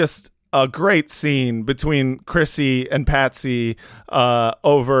 there's just a great scene between Chrissy and Patsy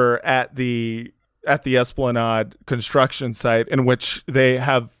over at the Esplanade construction site, in which they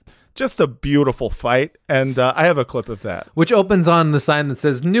have just a beautiful fight, and I have a clip of that. Which opens on the sign that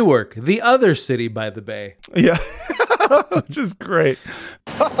says Newark, the other city by the bay. Yeah, which is great.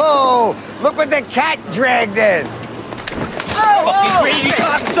 Oh, look what the cat dragged in. Fucking greedy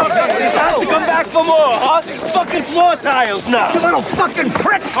cocksucker! Come back for more, huh? Fucking floor tiles now! You little fucking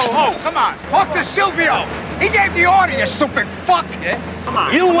prick! Oh, come on! Talk to Silvio! He gave the order, you stupid fuck! Yeah? Come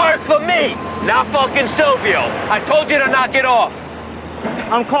on! You work for me, not fucking Silvio! I told you to knock it off!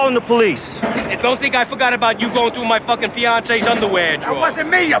 I'm calling the police. And don't think I forgot about you going through my fucking fiance's underwear drawer. That wasn't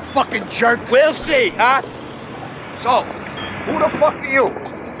me, you fucking jerk! We'll see, huh? So, who the fuck are you?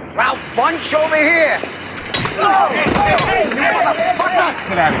 Ralph Bunch over here! Hey,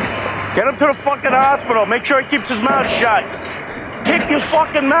 get him to the fucking hospital. Make sure he keeps his mouth shut. Keep your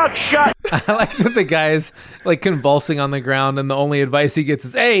fucking mouth shut. I like that the guy's like convulsing on the ground, and the only advice he gets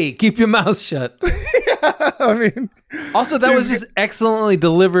is, "Hey, keep your mouth shut." Yeah, I mean, also that was just excellently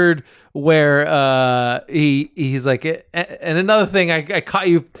delivered. Where he's like, and another thing, I caught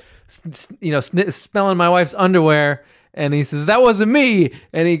you, smelling my wife's underwear. And he says, that wasn't me.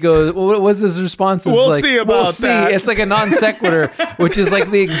 And he goes, well, what was his response? It's we'll like, see about that. It's like a non sequitur, which is like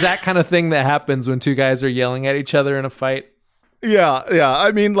the exact kind of thing that happens when two guys are yelling at each other in a fight. Yeah.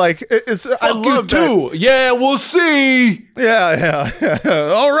 I mean, like, I love too. That. Yeah, we'll see. Yeah.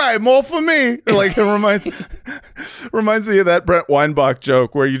 All right, more for me. Like, it reminds me of that Brent Weinbach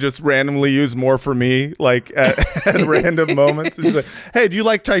joke where you just randomly use more for me, like at random moments. It's like, hey, do you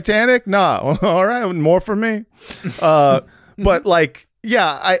like Titanic? Nah. All right, more for me. But like,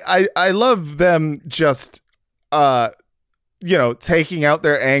 yeah, I love them just, taking out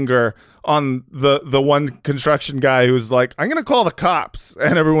their anger on the one construction guy who's like, I'm gonna call the cops,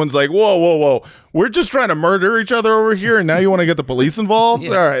 and everyone's like, whoa, we're just trying to murder each other over here, and now you want to get the police involved?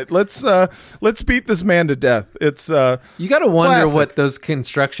 Yeah. All right, let's beat this man to death. It's you gotta wonder what those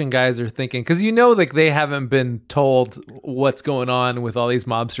construction guys are thinking, because like they haven't been told what's going on with all these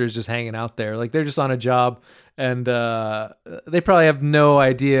mobsters just hanging out there. Like they're just on a job, and they probably have no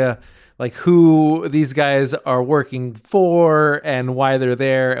idea like who these guys are working for and why they're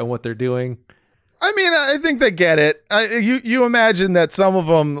there and what they're doing. I mean, I think they get it. You imagine that some of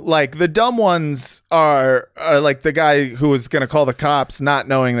them, like the dumb ones, are like the guy who was going to call the cops, not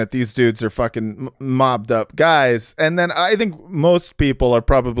knowing that these dudes are fucking mobbed up guys. And then I think most people are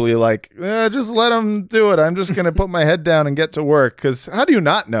probably like, just let them do it. I'm just going to put my head down and get to work. Because how do you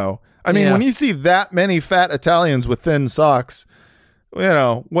not know? I mean, when you see that many fat Italians with thin socks,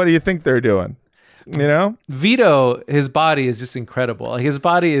 what do you think they're doing? Vito, his body is just incredible. Like his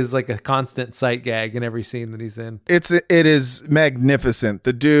body is like a constant sight gag in every scene that he's in. It is magnificent.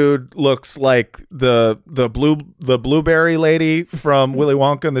 The dude looks like the blueberry lady from Willy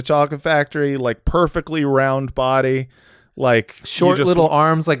Wonka and the Chocolate Factory, like perfectly round body, like short little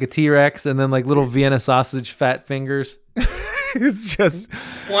arms like a T-Rex, and then like little Vienna sausage fat fingers. It's just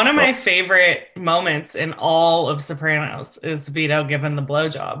one of my favorite moments in all of Sopranos is Vito giving the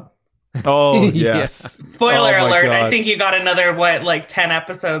blowjob. Oh, yes. Spoiler Oh, my alert. God. I think you got another, 10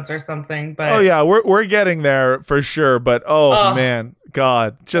 episodes or something. But Oh, yeah. We're getting there for sure. But, oh man,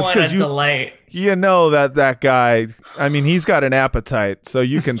 God. Just what because a delight. you know that guy, I mean, he's got an appetite. So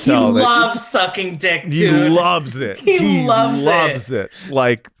you can He tell that loves sucking dick, he dude. loves it. He loves it.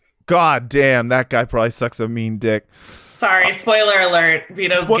 Like, God damn, that guy probably sucks a mean dick. Sorry, spoiler alert.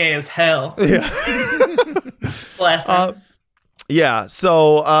 Vito's gay as hell. Yeah. Bless him. Yeah,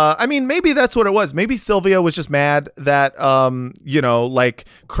 so I mean, maybe that's what it was. Maybe Sylvia was just mad that like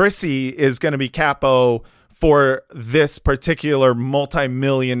Chrissy is going to be capo for this particular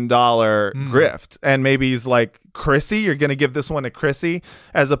multi-million-dollar grift, and maybe he's like, Chrissy, you're going to give this one to Chrissy,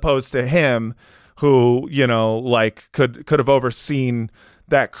 as opposed to him, who like could have overseen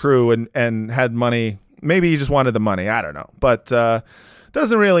that crew and had money. Maybe he just wanted the money. I don't know, but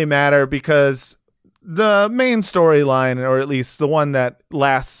doesn't really matter because the main storyline, or at least the one that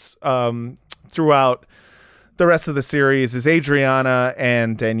lasts throughout the rest of the series, is Adriana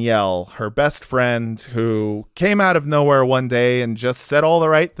and Danielle, her best friend, who came out of nowhere one day and just said all the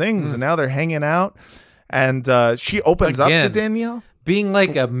right things, and now they're hanging out. And she opens up to Danielle. Being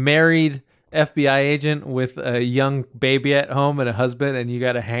like a married FBI agent with a young baby at home and a husband, and you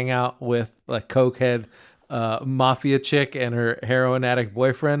got to hang out with like cokehead mafia chick and her heroin addict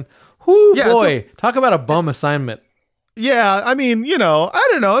boyfriend. Whoo, Yeah, boy, talk about a bum assignment. Yeah, I mean, I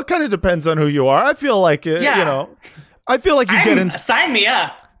don't know. It kind of depends on who you are. I feel like, I feel like you get in. Sign me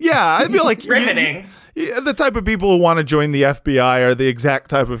up. Yeah, I feel like Riveting. The type of people who want to join the FBI are the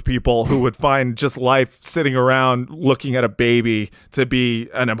exact type of people who would find just life sitting around looking at a baby to be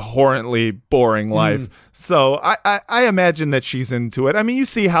an abhorrently boring life. So I imagine that she's into it. I mean, you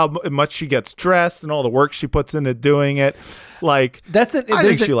see how much she gets dressed and all the work she puts into doing it. Like, there's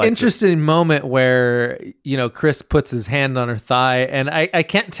an interesting moment where Chris puts his hand on her thigh, and I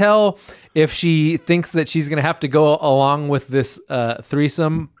can't tell if she thinks that she's gonna have to go along with this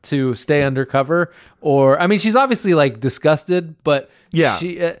threesome to stay undercover, or I mean, she's obviously like disgusted, but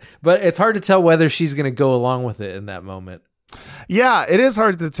but it's hard to tell whether she's gonna go along with it in that moment. Yeah, it is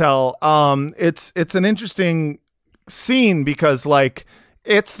hard to tell. It's an interesting scene because like,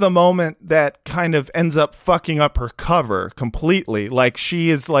 it's the moment that kind of ends up fucking up her cover completely. Like,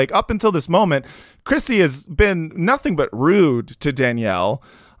 she is like, up until this moment, Chrissy has been nothing but rude to Danielle.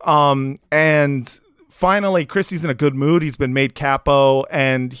 And finally, Chrissy's in a good mood. He's been made capo,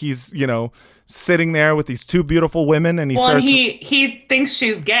 and he's, sitting there with these two beautiful women, and he thinks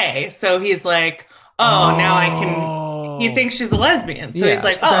she's gay, so he's like, now I can. He thinks she's a lesbian, so he's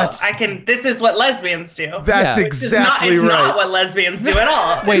like, I can. This is what lesbians do. That's exactly it's right. not what lesbians do at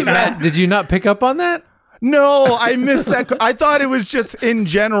all. Wait, Matt, did you not pick up on that? No, I missed that. I thought it was just in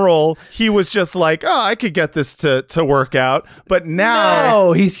general. He was just like, I could get this to work out. But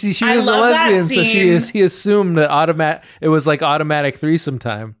now, she was a lesbian, so he assumed that it was like automatic threesome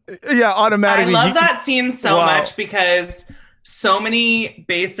time. Yeah, automatically. I love that scene so much because so many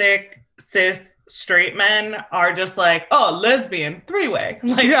basic cis straight men are just like, lesbian, three-way.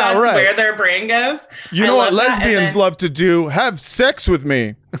 Like, that's where their brain goes. You know what lesbians love to do? Have sex with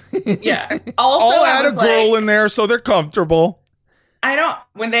me. Yeah. Also, I'll add a girl in there so they're comfortable.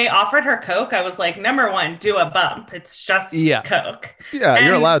 When they offered her Coke, I was like, number one, do a bump. It's just Coke. Yeah,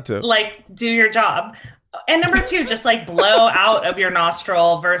 you're allowed to. Like, do your job. And number two, just like blow out of your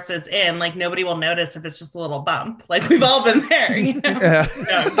nostril versus in. Like, nobody will notice if it's just a little bump. Like, we've all been there, Yeah.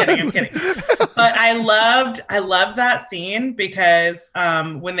 No, I'm kidding. But I loved that scene because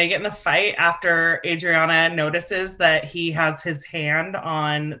when they get in the fight after Adriana notices that he has his hand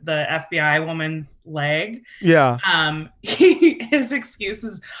on the FBI woman's leg. Yeah. His excuse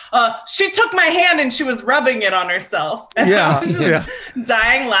is, she took my hand and she was rubbing it on herself. And I was just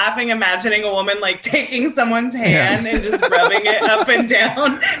dying laughing, imagining a woman like taking someone's hand and just rubbing it up and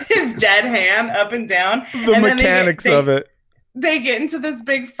down, his dead hand up and down. The mechanics of it. They get into this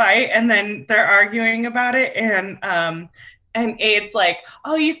big fight and then they're arguing about it, and Ade's like,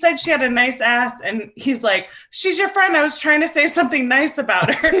 you said she had a nice ass, and he's like, she's your friend, I was trying to say something nice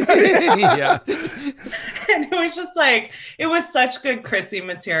about her. Yeah. And it was just like, it was such good Chrissy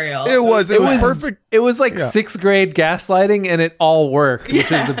material. It was perfect. It was like sixth grade gaslighting, and it all worked, which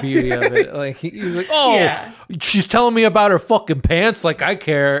is the beauty of it. Like, he was like, she's telling me about her fucking pants, like I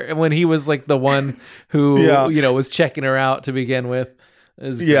care. And when he was like the one who was checking her out to begin with.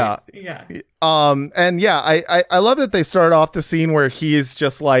 Yeah. And I love that they start off the scene where he's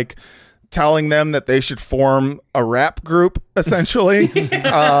just like telling them that they should form a rap group, essentially.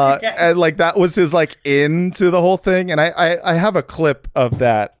 And like that was his like into the whole thing. And I have a clip of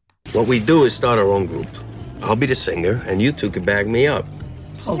that. What we do is start our own group. I'll be the singer, and you two can bag me up.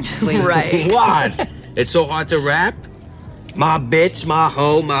 Oh, please. Right. What? It's so hard to rap? My bitch, my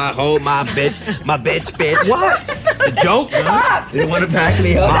hoe, my bitch, my bitch. What? A joke? Huh? You want to back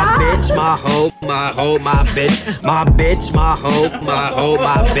me up? My bitch, my hoe, my bitch, my bitch, my hoe,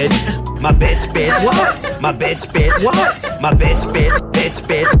 my bitch, my bitch. What? My bitch. What? My bitch. My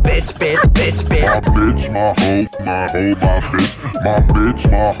bitch, my hoe, my bitch. My bitch,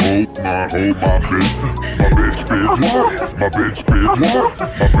 my hoe, my bitch. My bitch. What? My bitch. What? My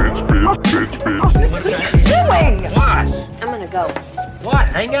bitch. What are you doing? What? I'm gonna go. What?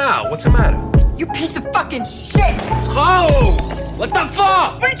 Hang out. What's the matter? You piece of fucking shit! Oh! What the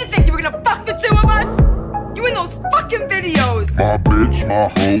fuck? What did you think? You were gonna fuck the two of us? You in those fucking videos! My bitch, my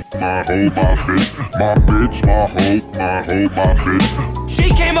hoe, my bitch. My bitch, my hoe, my bitch. She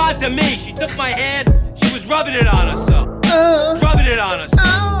came on to me. She took my hand. She was rubbing it on herself. Rubbing it on herself.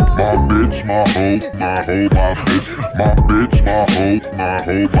 My bitch, my hoe, my bitch. My bitch, my hoe, my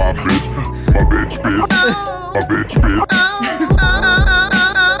bitch. My bitch. My bitch.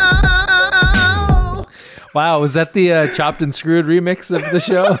 Wow, was that the Chopped and Screwed remix of the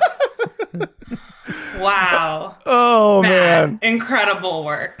show? Wow. Oh, Matt, man. Incredible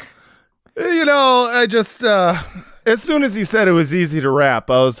work. You know, I just, as soon as he said it was easy to rap,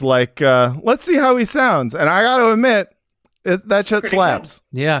 I was like, let's see how he sounds. And I got to admit, that shit slaps.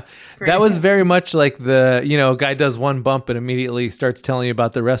 Yeah. That was very much like the, guy does one bump and immediately starts telling you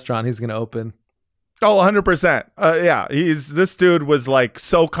about the restaurant he's going to open. Oh, 100%. Yeah. This dude was like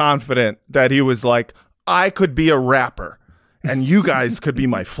so confident that he was like, I could be a rapper and you guys could be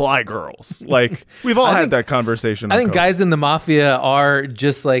my fly girls. Like, we've all had that conversation. I think guys in the mafia are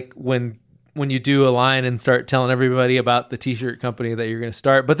just like when you do a line and start telling everybody about the t-shirt company that you're going to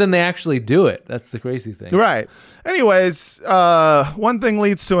start, but then they actually do it. That's the crazy thing. Right. Anyways, one thing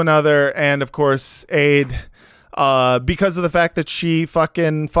leads to another. And of course, Aid, because of the fact that she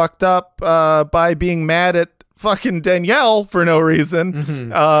fucking fucked up by being mad at fucking Danielle for no reason.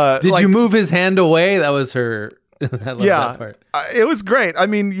 Mm-hmm. Did you move his hand away? That was her. I love that part. It was great. I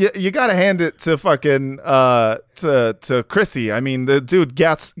mean, you got to hand it to fucking to Chrissy. I mean, the dude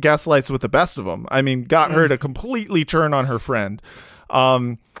gaslights with the best of them. I mean, got her to completely turn on her friend.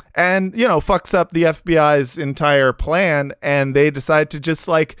 And fucks up the FBI's entire plan, and they decide to just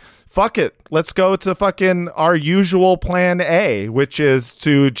like, fuck it, let's go to fucking our usual plan A, which is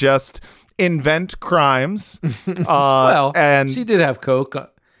to just invent crimes. And she did have coke.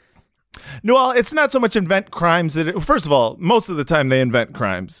 No, well, it's not so much invent crimes. First of all, most of the time they invent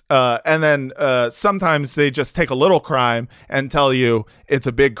crimes. And then sometimes they just take a little crime and tell you it's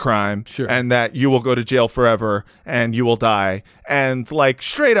a big crime, and that you will go to jail forever and you will die. And like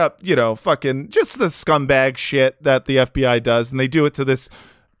straight up, fucking just the scumbag shit that the FBI does. And they do it to this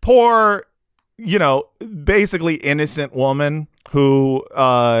poor, basically innocent woman who's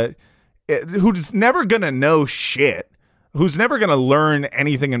never going to know shit. Who's never going to learn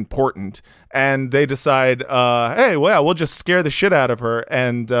anything important. And they decide, hey, well, we'll just scare the shit out of her.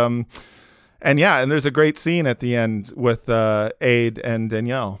 And there's a great scene at the end with Aid and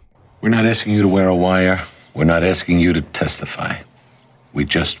Danielle. We're not asking you to wear a wire. We're not asking you to testify. We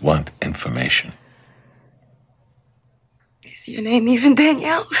just want information. Is your name even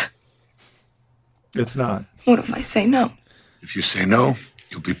Danielle? It's not. What if I say no? If you say no,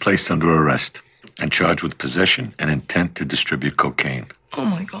 you'll be placed under arrest and charged with possession and intent to distribute cocaine. Oh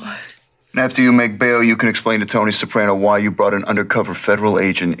my gosh. And after you make bail, you can explain to Tony Soprano why you brought an undercover federal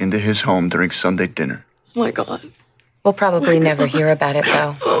agent into his home during Sunday dinner. Oh my God. We'll probably never hear about it,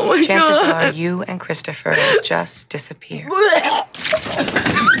 though. Oh my Chances God. are you and Christopher will just disappear.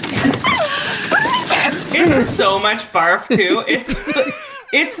 It's so much barf, too.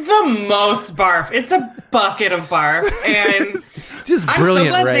 It's the most barf. It's a bucket of barf. And just I'm so brilliant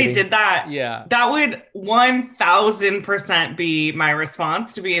glad writing. they did that. Yeah. That would 1000% be my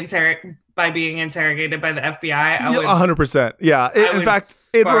response to be by being interrogated by the FBI. I would 100%. Yeah. In fact,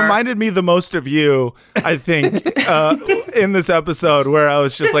 it reminded me the most of you, I think, in this episode where I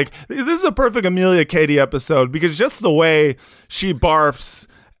was just like, this is a perfect Amelia Katie episode because just the way she barfs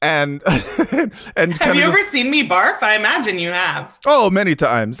and have you ever seen me barf? I imagine you have. Oh, many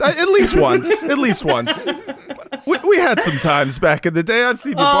times. At least once. At least once. We had some times back in the day. I've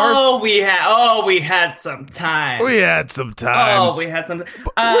seen you barf. We had some time. We had some times. Oh, we had some.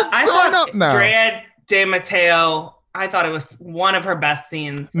 I thought Drea De Matteo. I thought it was one of her best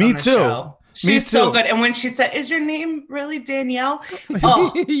scenes. Me on the too. Show. She's so good. And when she said, "Is your name really Danielle?"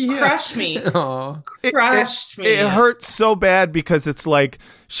 Oh, crushed me. Crushed me. It hurts so bad because it's like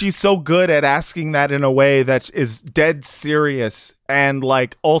she's so good at asking that in a way that is dead serious. And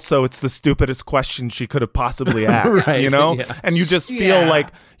like, also, it's the stupidest question she could have possibly asked, Right, you know? yeah. And you just feel like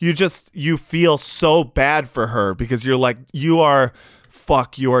you feel so bad for her because you're like, you are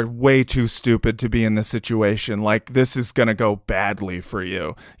way too stupid to be in this situation. Like, this is going to go badly for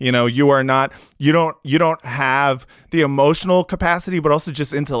you. You know, you don't have the emotional capacity, but also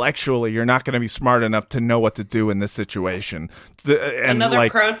just intellectually, you're not going to be smart enough to know what to do in this situation. And another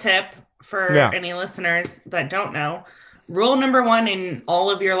pro tip for any listeners that don't know. Rule number 1 in all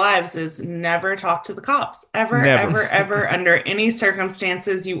of your lives is never talk to the cops. Ever, under any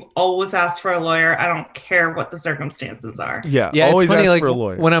circumstances. You always ask for a lawyer. I don't care what the circumstances are. Yeah, always it's funny, ask like, for a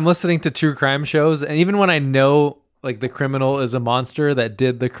lawyer. when I'm listening to true crime shows, and even when I know like the criminal is a monster that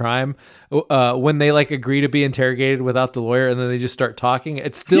did the crime, when they like agree to be interrogated without the lawyer and then they just start talking,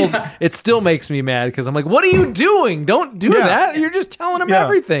 it still makes me mad because I'm like, what are you doing? Don't do that. You're just telling them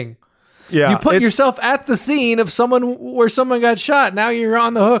everything. Yeah, you put yourself at the scene of where someone got shot. Now you're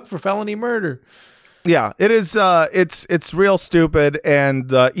on the hook for felony murder. Yeah, it is. It's real stupid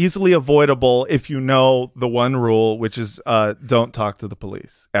and easily avoidable if you know the one rule, which is don't talk to the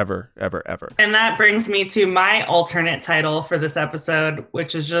police ever, ever, ever. And that brings me to my alternate title for this episode,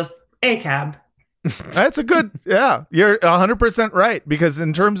 which is just ACAB. That's a good. Yeah, you're 100% right, because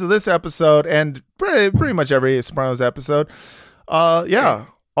in terms of this episode and pretty much every Sopranos episode, yes.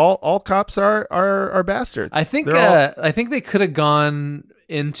 All cops are bastards. I think they could have gone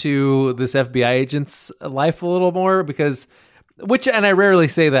into this FBI agent's life a little more and I rarely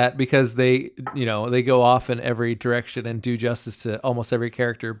say that because they go off in every direction and do justice to almost every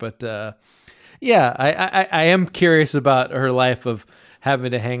character. But I am curious about her life of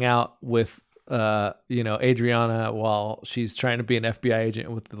having to hang out with Adriana while she's trying to be an FBI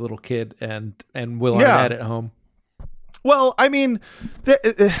agent with the little kid and Will Arnett at home. Well, I mean,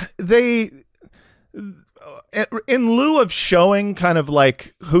 they in lieu of showing kind of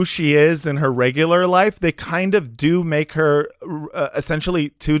like who she is in her regular life, they kind of do make her essentially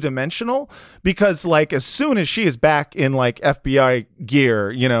two-dimensional, because like as soon as she is back in like FBI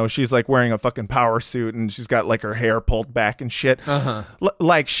gear, she's like wearing a fucking power suit and she's got like her hair pulled back and shit.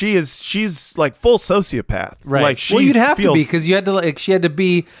 Like she's like full sociopath. Right. Like you'd have to be, because she had to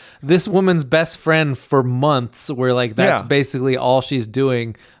be this woman's best friend for months, where like that's basically all she's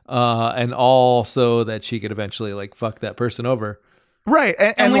doing. And all so that she could eventually like fuck that person over. Right.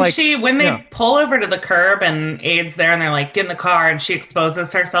 And when they pull over to the curb and Aid's there and they're like, get in the car, and she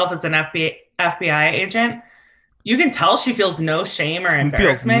exposes herself as an FBI agent, you can tell she feels no shame or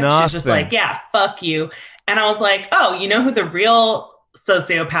embarrassment. She's just like, yeah, fuck you. And I was like, oh, you know who the real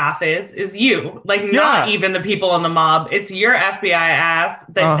sociopath is you. Like, not even the people in the mob. It's your FBI ass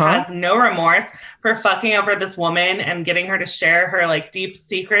that has no remorse for fucking over this woman and getting her to share her like deep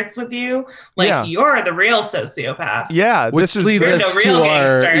secrets with you. Like, you're the real sociopath. Yeah, which leads us to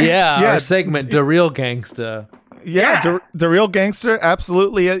our segment, The Real Gangsta. The Real Gangster,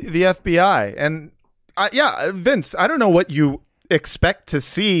 absolutely the FBI. And Vince, I don't know what you expect to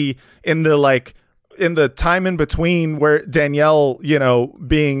see in the time in between where Danielle,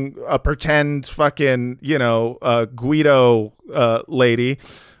 being a pretend fucking, Guido lady,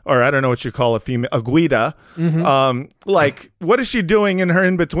 or I don't know what you call a Guida. Like, what is she doing in her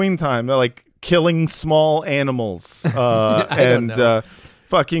in between time? Like killing small animals and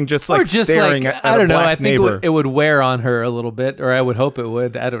fucking just staring at a black neighbor. It would wear on her a little bit, or I would hope it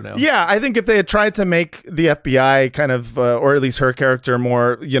would. I don't know. Yeah, I think if they had tried to make the FBI kind of, or at least her character,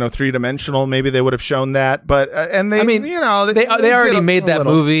 more three-dimensional, maybe they would have shown that. But they already made that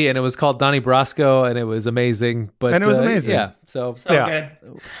movie, and it was called Donnie Brasco, and it was amazing. But it was amazing. Yeah, so good.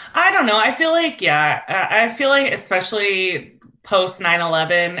 I don't know. I feel like especially post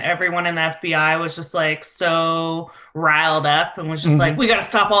 9/11, everyone in the FBI was just like so riled up and was just like, we got to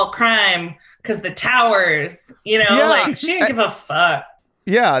stop all crime because the towers, like she didn't give a fuck.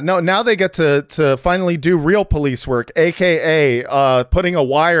 Yeah, no, now they get to finally do real police work, aka putting a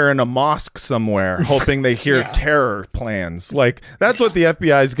wire in a mosque somewhere, hoping they hear terror plans. Like, that's what the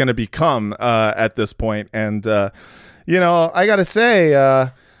FBI is going to become at this point. And I gotta say,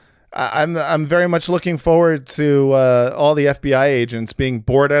 I'm very much looking forward to all the FBI agents being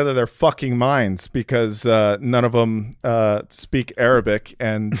bored out of their fucking minds because none of them speak Arabic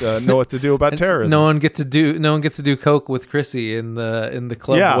and know what to do about terrorism. No one gets to do coke with Chrissy in the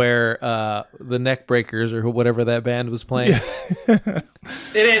club where the Neckbreakers or whatever that band was playing.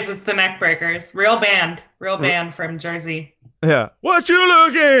 It's the Neckbreakers, real band from Jersey. Yeah. What you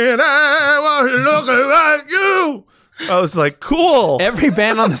looking at? What you looking at you? I was like, cool. Every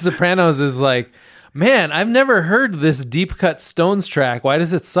band on The Sopranos is like, man, I've never heard this deep cut Stones track. Why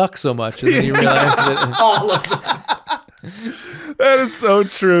does it suck so much? And then you realize that All of them. That is so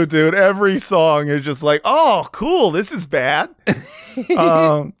true, dude. Every song is just like, oh, cool. This is bad.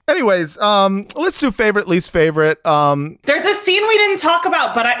 Anyways, let's do favorite, least favorite. There's a scene we didn't talk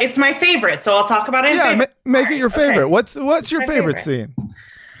about, but it's my favorite, so I'll talk about it. Yeah, make it your favorite. Okay. What's your favorite scene?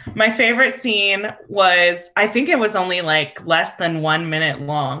 My favorite scene was, I think it was only like less than 1 minute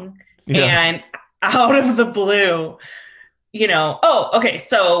long. Yes. And out of the blue,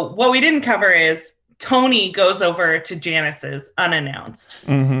 so what we didn't cover is Tony goes over to Janice's unannounced.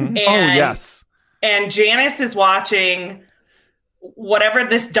 Mm-hmm. Yes. And Janice is watching whatever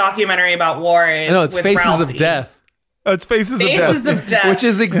this documentary about war is. No, it's with Faces Ralphie. of Death. It's Faces of Death. Which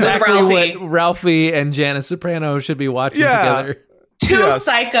is exactly what Ralphie and Janice Soprano should be watching together. Two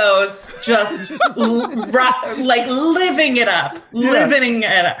psychos just like living it up.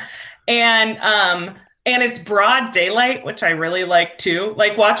 And it's broad daylight, which I really like too.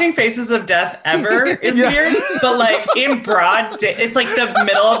 Like watching Faces of Death ever is weird, but like in broad day, it's like the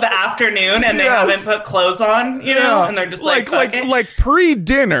middle of the afternoon and they haven't put clothes on, and they're just like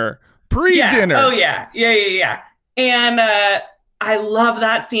pre-dinner. Yeah. Oh yeah. And I love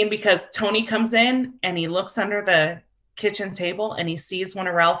that scene because Tony comes in and he looks under the kitchen table and he sees one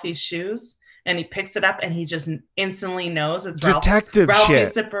of Ralphie's shoes. And he picks it up and he just instantly knows it's detective Ralphie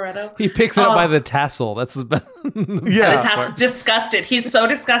shit. Ciparetto. He picks it up by the tassel. That's the best. The tassel. Disgusted. He's so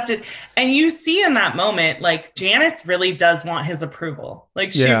disgusted. And you see in that moment, like Janice really does want his approval.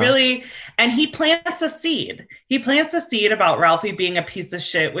 Like she really, and he plants a seed. He plants a seed about Ralphie being a piece of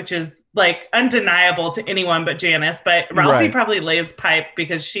shit, which is like undeniable to anyone but Janice. But Ralphie probably lays pipe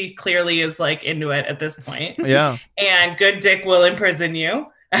because she clearly is like into it at this point. Yeah. And good dick will imprison you.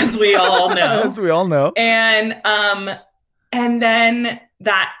 As we all know. And then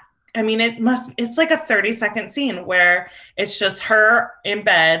it's like a 30-second scene where it's just her in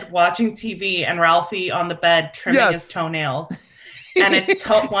bed watching TV and Ralphie on the bed trimming his toenails. And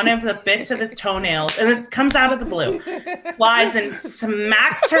one of the bits of his toenails, and it comes out of the blue, flies and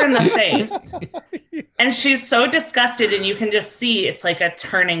smacks her in the face. And she's so disgusted, and you can just see it's like a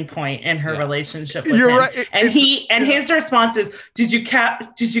turning point in her relationship with him. Right. And his response is, "Did you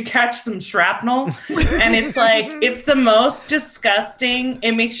catch some shrapnel?" And it's like it's the most disgusting.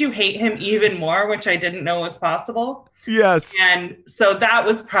 It makes you hate him even more, which I didn't know was possible. Yes. And so that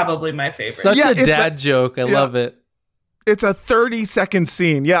was probably my favorite. Such a dad joke. I love it. It's a 30-second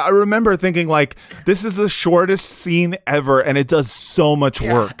scene. Yeah, I remember thinking like, this is the shortest scene ever, and it does so much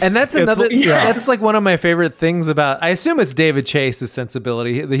work. And that's that's like one of my favorite things about, I assume it's David Chase's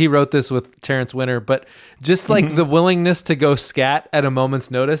sensibility. He wrote this with Terrence Winter, but just like the willingness to go scat at a moment's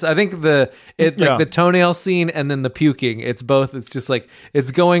notice. I think the toenail scene and then the puking, it's both. It's just like,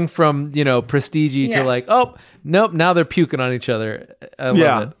 it's going from, prestige to like, oh, nope, now they're puking on each other. I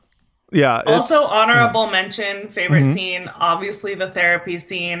love it. Yeah. Also, honorable mention, favorite scene, obviously the therapy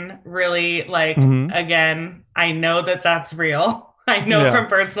scene. Really, like, again, I know that's real. I know from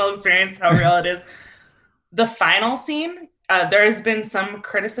personal experience how real it is. The final scene, there has been some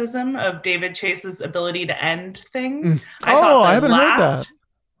criticism of David Chase's ability to end things. I haven't heard that.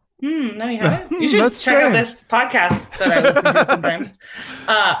 No, you haven't? You should check out this podcast that I listen to sometimes.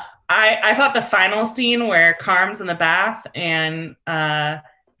 I thought the final scene where Carm's in the bath and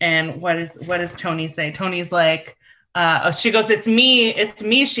what does Tony say? Tony's like, she goes, it's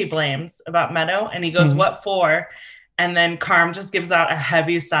me she blames about Meadow. And he goes, what for? And then Carm just gives out a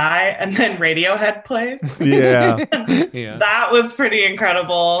heavy sigh and then Radiohead plays. Yeah. That was pretty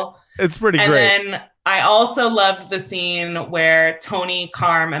incredible. It's pretty great. And then I also loved the scene where Tony,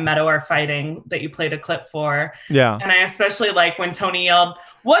 Carm, and Meadow are fighting that you played a clip for. Yeah. And I especially like when Tony yelled,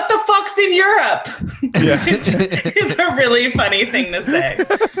 "What the fuck's in Europe?" Yeah. It's a really funny thing to say.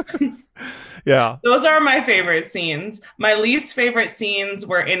 Yeah. Those are my favorite scenes. My least favorite scenes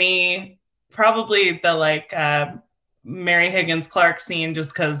were probably the Mary Higgins Clark scene,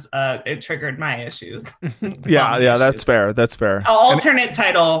 just because it triggered my issues. Yeah, that's fair. That's fair. Alternate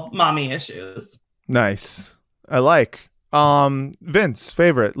title, mommy issues. Nice. I like. Vince,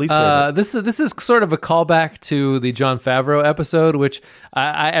 favorite, least favorite. This is sort of a callback to the Jon Favreau episode, which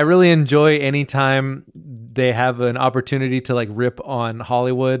I really enjoy anytime they have an opportunity to like rip on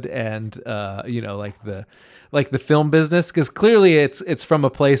Hollywood and like the film business, because clearly it's from a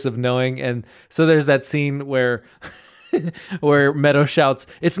place of knowing. And so there's that scene where where Meadow shouts,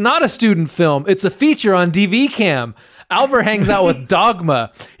 "It's not a student film. It's a feature on DV Cam." Alvar hangs out with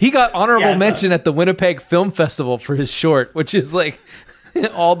Dogma. He got honorable mention at the Winnipeg Film Festival for his short, which is like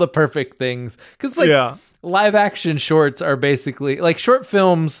all the perfect things. Because live action shorts are basically like short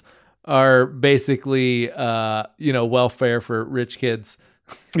films are basically welfare for rich kids.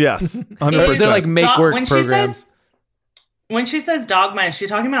 Yes, 100%. They're like make work programs. When she says Dogma, is she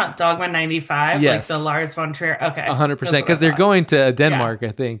talking about Dogma 95? Yes. Like the Lars von Trier? Okay. 100%. Because they're going to Denmark,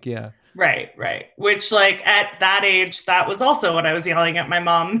 I think. Yeah. Right. Which, like, at that age, that was also what I was yelling at my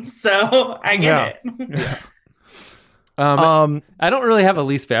mom. So I get it. Yeah. I don't really have a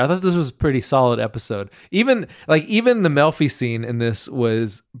least favorite. I thought this was a pretty solid episode. Even the Melfi scene in this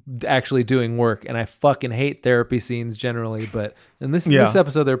was actually doing work, and I fucking hate therapy scenes generally, but in this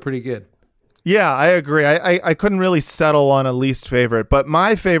episode, they're pretty good. Yeah, I agree. I couldn't really settle on a least favorite, but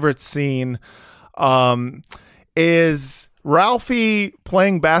my favorite scene is Ralphie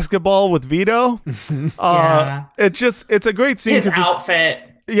playing basketball with Vito. It's a great scene. His outfit.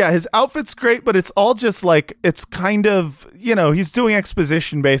 His outfit's great, but it's all just like, it's kind of, he's doing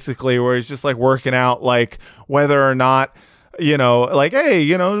exposition basically, where he's just like working out, like whether or not, like, hey,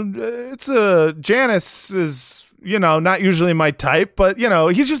 it's Janice is, not usually my type, but,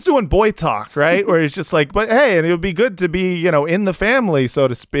 he's just doing boy talk, right? Where he's just like, but hey, and it would be good to be, in the family, so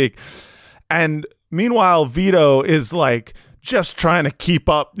to speak. And meanwhile, Vito is like just trying to keep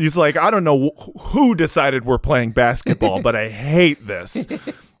up. He's like, I don't know who decided we're playing basketball, but I hate this.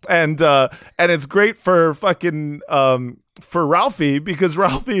 And it's great for fucking for Ralphie, because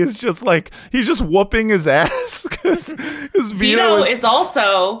Ralphie is just like, he's just whooping his ass because Vito is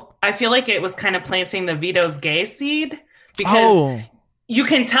also, I feel like it was kind of planting the Vito's gay seed, because you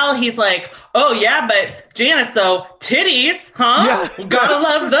can tell he's like, oh yeah, but Janice though, titties, huh? Yeah, gotta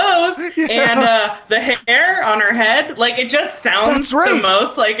love those. Yeah. And the hair on her head, like it just sounds the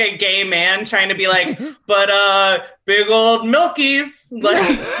most like a gay man trying to be like, but big old milkies, like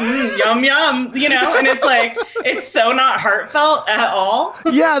yum yum, and it's like, it's so not heartfelt at all.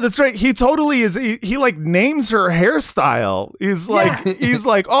 Yeah, that's right. He totally is. He like names her hairstyle. He's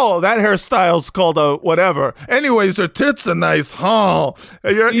like, oh, that hairstyle's called a whatever. Anyways, her tits are nice, huh?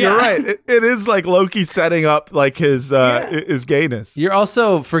 You're right. It is like Loki setting up like his gayness. You're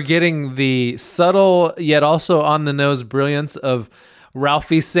also forgetting the subtle yet also on the nose brilliance of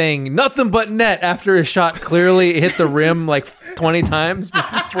Ralphie saying nothing but net after his shot clearly hit the rim like 20 times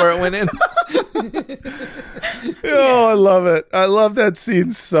before it went in. I love it. I love that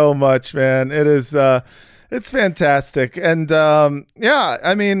scene so much, man. It is it's fantastic. And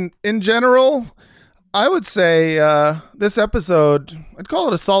I mean, in general, I would say this episode, I'd call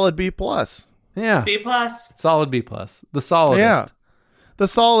it a solid B+. Yeah. B+. Solid B+. The solidest. Yeah. The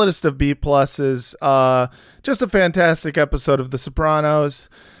solidest of B+ is just a fantastic episode of The Sopranos,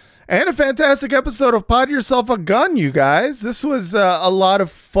 and a fantastic episode of Pod Yourself a Gun, you guys. This was a lot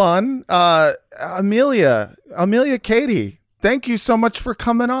of fun. Amelia Katie, thank you so much for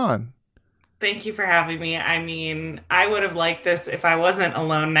coming on. Thank you for having me. I mean, I would have liked this if I wasn't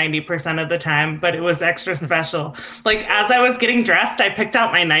alone 90% of the time, but it was extra special. Like, as I was getting dressed, I picked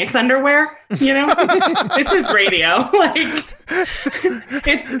out my nice underwear, This is radio. Like,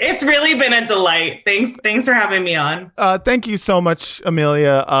 it's really been a delight. Thanks for having me on. Thank you so much,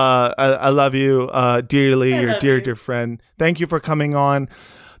 Amelia. I love you dearly. You're a dear friend. Thank you for coming on.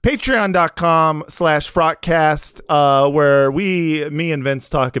 Patreon.com/Frotcast, where me and Vince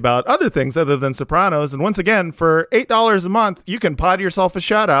talk about other things other than Sopranos. And once again, for $8 a month, you can pod yourself a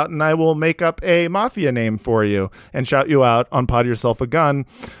shout out, and I will make up a mafia name for you and shout you out on Pod Yourself a Gun.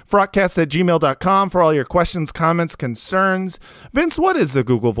 Frotcast@gmail.com for all your questions, comments, concerns. Vince, what is the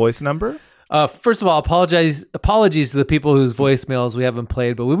Google Voice number? First of all, apologies to the people whose voicemails we haven't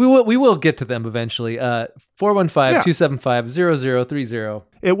played, but we will get to them eventually. 415-275-0030.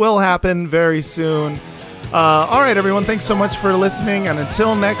 It will happen very soon. All right, everyone. Thanks so much for listening. And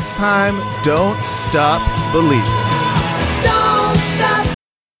until next time, don't stop believing. Don't stop.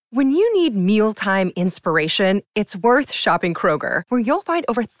 When you need mealtime inspiration, it's worth shopping Kroger, where you'll find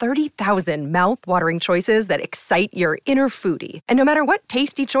over 30,000 mouth-watering choices that excite your inner foodie. And no matter what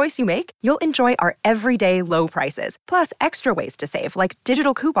tasty choice you make, you'll enjoy our everyday low prices, plus extra ways to save, like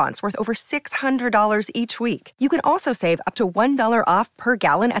digital coupons worth over $600 each week. You can also save up to $1 off per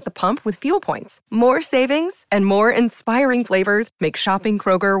gallon at the pump with fuel points. More savings and more inspiring flavors make shopping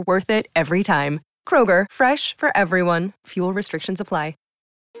Kroger worth it every time. Kroger, fresh for everyone. Fuel restrictions apply.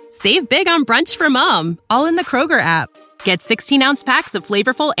 Save big on brunch for mom, all in the Kroger app. Get 16-ounce packs of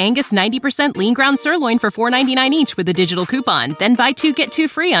flavorful Angus 90% lean ground sirloin for $4.99 each with a digital coupon. Then buy 2, get 2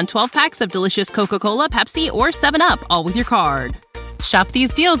 free on 12 packs of delicious Coca-Cola, Pepsi, or 7-Up, all with your card. Shop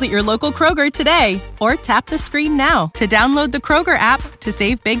these deals at your local Kroger today, or tap the screen now to download the Kroger app to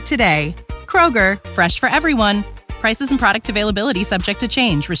save big today. Kroger, fresh for everyone. Prices and product availability subject to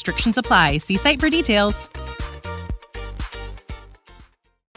change. Restrictions apply. See site for details.